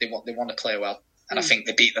well. They want to play well, and I think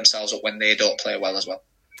they beat themselves up when they don't play well as well.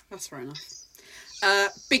 That's fair enough.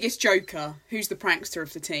 Biggest joker? Who's the prankster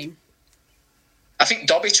of the team? I think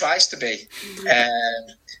Dobby tries to be.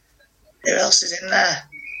 Who else is in there?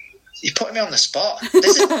 You're putting me on the spot.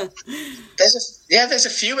 There's a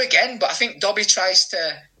few again, but I think Dobby tries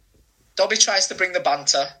to bring the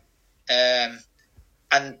banter.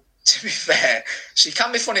 And to be fair, she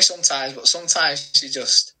can be funny sometimes, but sometimes she's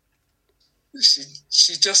just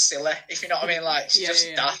silly, if you know what I mean. Like, she's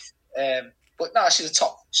just daft. But no, she's a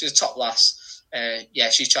top lass.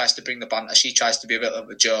 She tries to bring the banter. She tries to be a bit of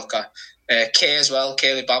a joker. Kay as well,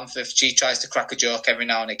 Kaylee Bamforth, she tries to crack a joke every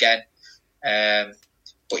now and again.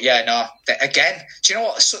 But yeah, no. Again, do you know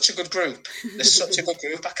what? It's such a good group. There's such a good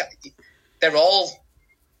group. They're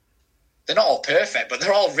not all perfect, but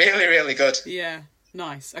they're all really, really good. Yeah,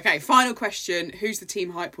 nice. Okay, final question. Who's the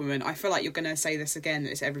team hype woman? I feel like you're going to say this again.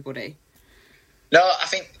 It's everybody. No, I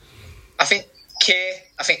think Kay.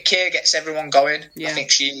 I think Kay gets everyone going. Yeah. I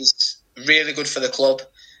think she's really good for the club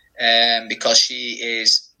because she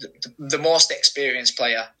is the most experienced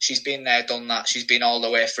player. She's been there, done that. She's been all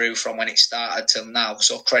the way through from when it started till now.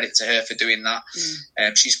 So credit to her for doing that.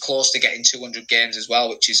 She's close to getting 200 games as well,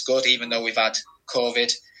 which is good, even though we've had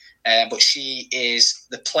COVID. But she is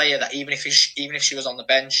the player that even if she was on the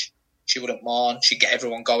bench, she wouldn't mourn. She'd get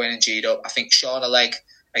everyone going and G'd up. I think Shauna Legg,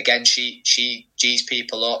 again, she G's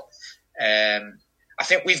people up. I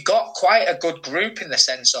think we've got quite a good group in the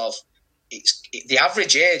sense of the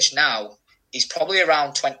average age now is probably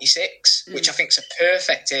around 26, which I think is a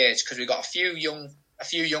perfect age because we've got a few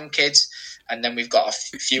young kids, and then we've got a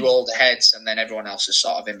few older heads, and then everyone else is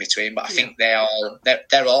sort of in between. But I think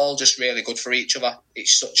they're all just really good for each other.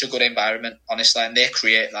 It's such a good environment, honestly, and they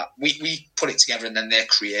create that. We put it together, and then they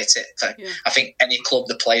create it. I think any club,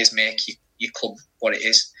 the players make your club what it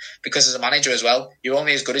is. Because as a manager as well, you're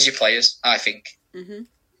only as good as your players, I think. Mm-hmm.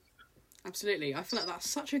 Absolutely. I feel like that's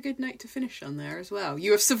such a good note to finish on there as well.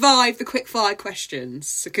 You have survived the quickfire questions.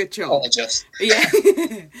 So good job. Only just. Yeah.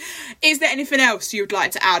 Is there anything else you would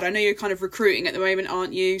like to add? I know you're kind of recruiting at the moment,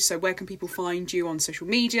 aren't you? So where can people find you on social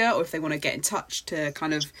media, or if they want to get in touch to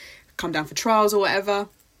kind of come down for trials or whatever?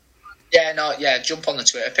 Jump on the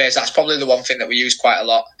Twitter page. That's probably the one thing that we use quite a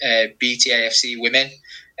lot. BTAFC Women.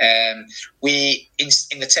 We in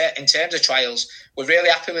terms of trials, we're really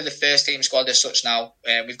happy with the first team squad as such now.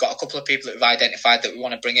 We've got a couple of people that we've identified that we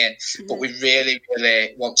want to bring in, but we really,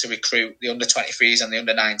 really want to recruit the under-23s and the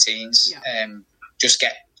under-19s. Just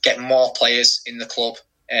get more players in the club,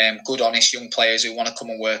 good, honest young players who want to come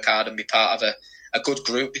and work hard and be part of a good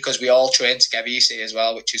group, because we all train together, you see, as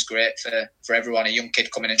well, which is great for everyone. A young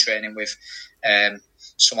kid coming and training with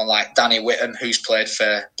someone like Danny Whittam, who's played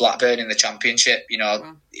for Blackburn in the Championship.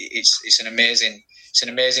 Wow. It's an amazing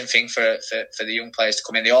thing for the young players to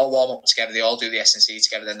come in. They all warm up together, they all do the S&C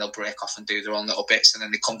together, then they'll break off and do their own little bits, and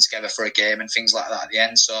then they come together for a game and things like that at the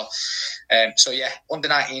end. So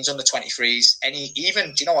under-19s, under-23s,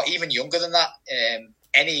 even younger than that,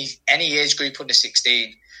 any age group under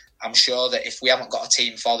 16, I'm sure that if we haven't got a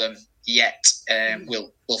team for them yet,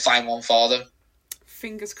 we'll find one for them.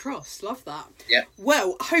 Fingers crossed. Love that. Yeah.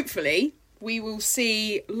 Well, hopefully we will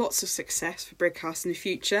see lots of success for Brighouse in the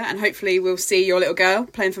future, and hopefully we'll see your little girl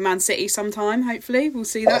playing for Man City sometime. Hopefully we'll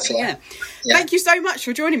see that. Yeah. Thank you so much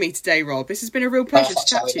for joining me today, Rob. This has been a real pleasure to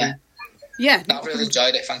chat to you. Yeah. I've really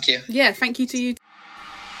enjoyed it. Thank you. Yeah. Thank you to you.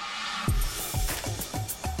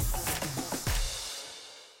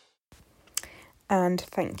 And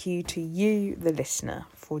thank you to you, the listener,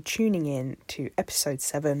 for tuning in to episode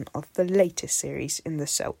 7 of the latest series in the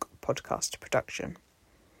Selk podcast production.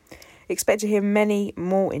 Expect to hear many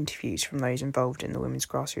more interviews from those involved in the women's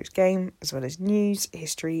grassroots game, as well as news,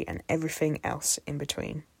 history, and everything else in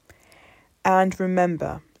between. And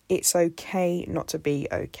remember, it's okay not to be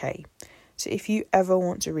okay. So if you ever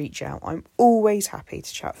want to reach out, I'm always happy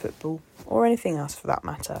to chat football, or anything else for that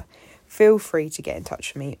matter. Feel free to get in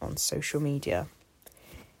touch with me on social media.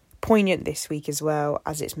 Poignant this week as well,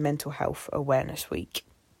 as it's Mental Health Awareness Week.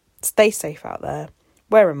 Stay safe out there,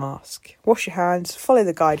 wear a mask, wash your hands, follow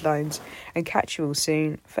the guidelines, and catch you all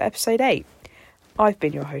soon for episode 8. I've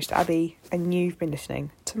been your host Abby, and you've been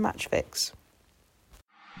listening to Match Fix.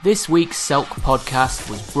 This week's Selk podcast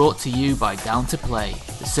was brought to you by Down to Play,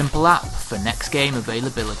 the simple app for next game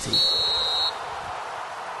availability.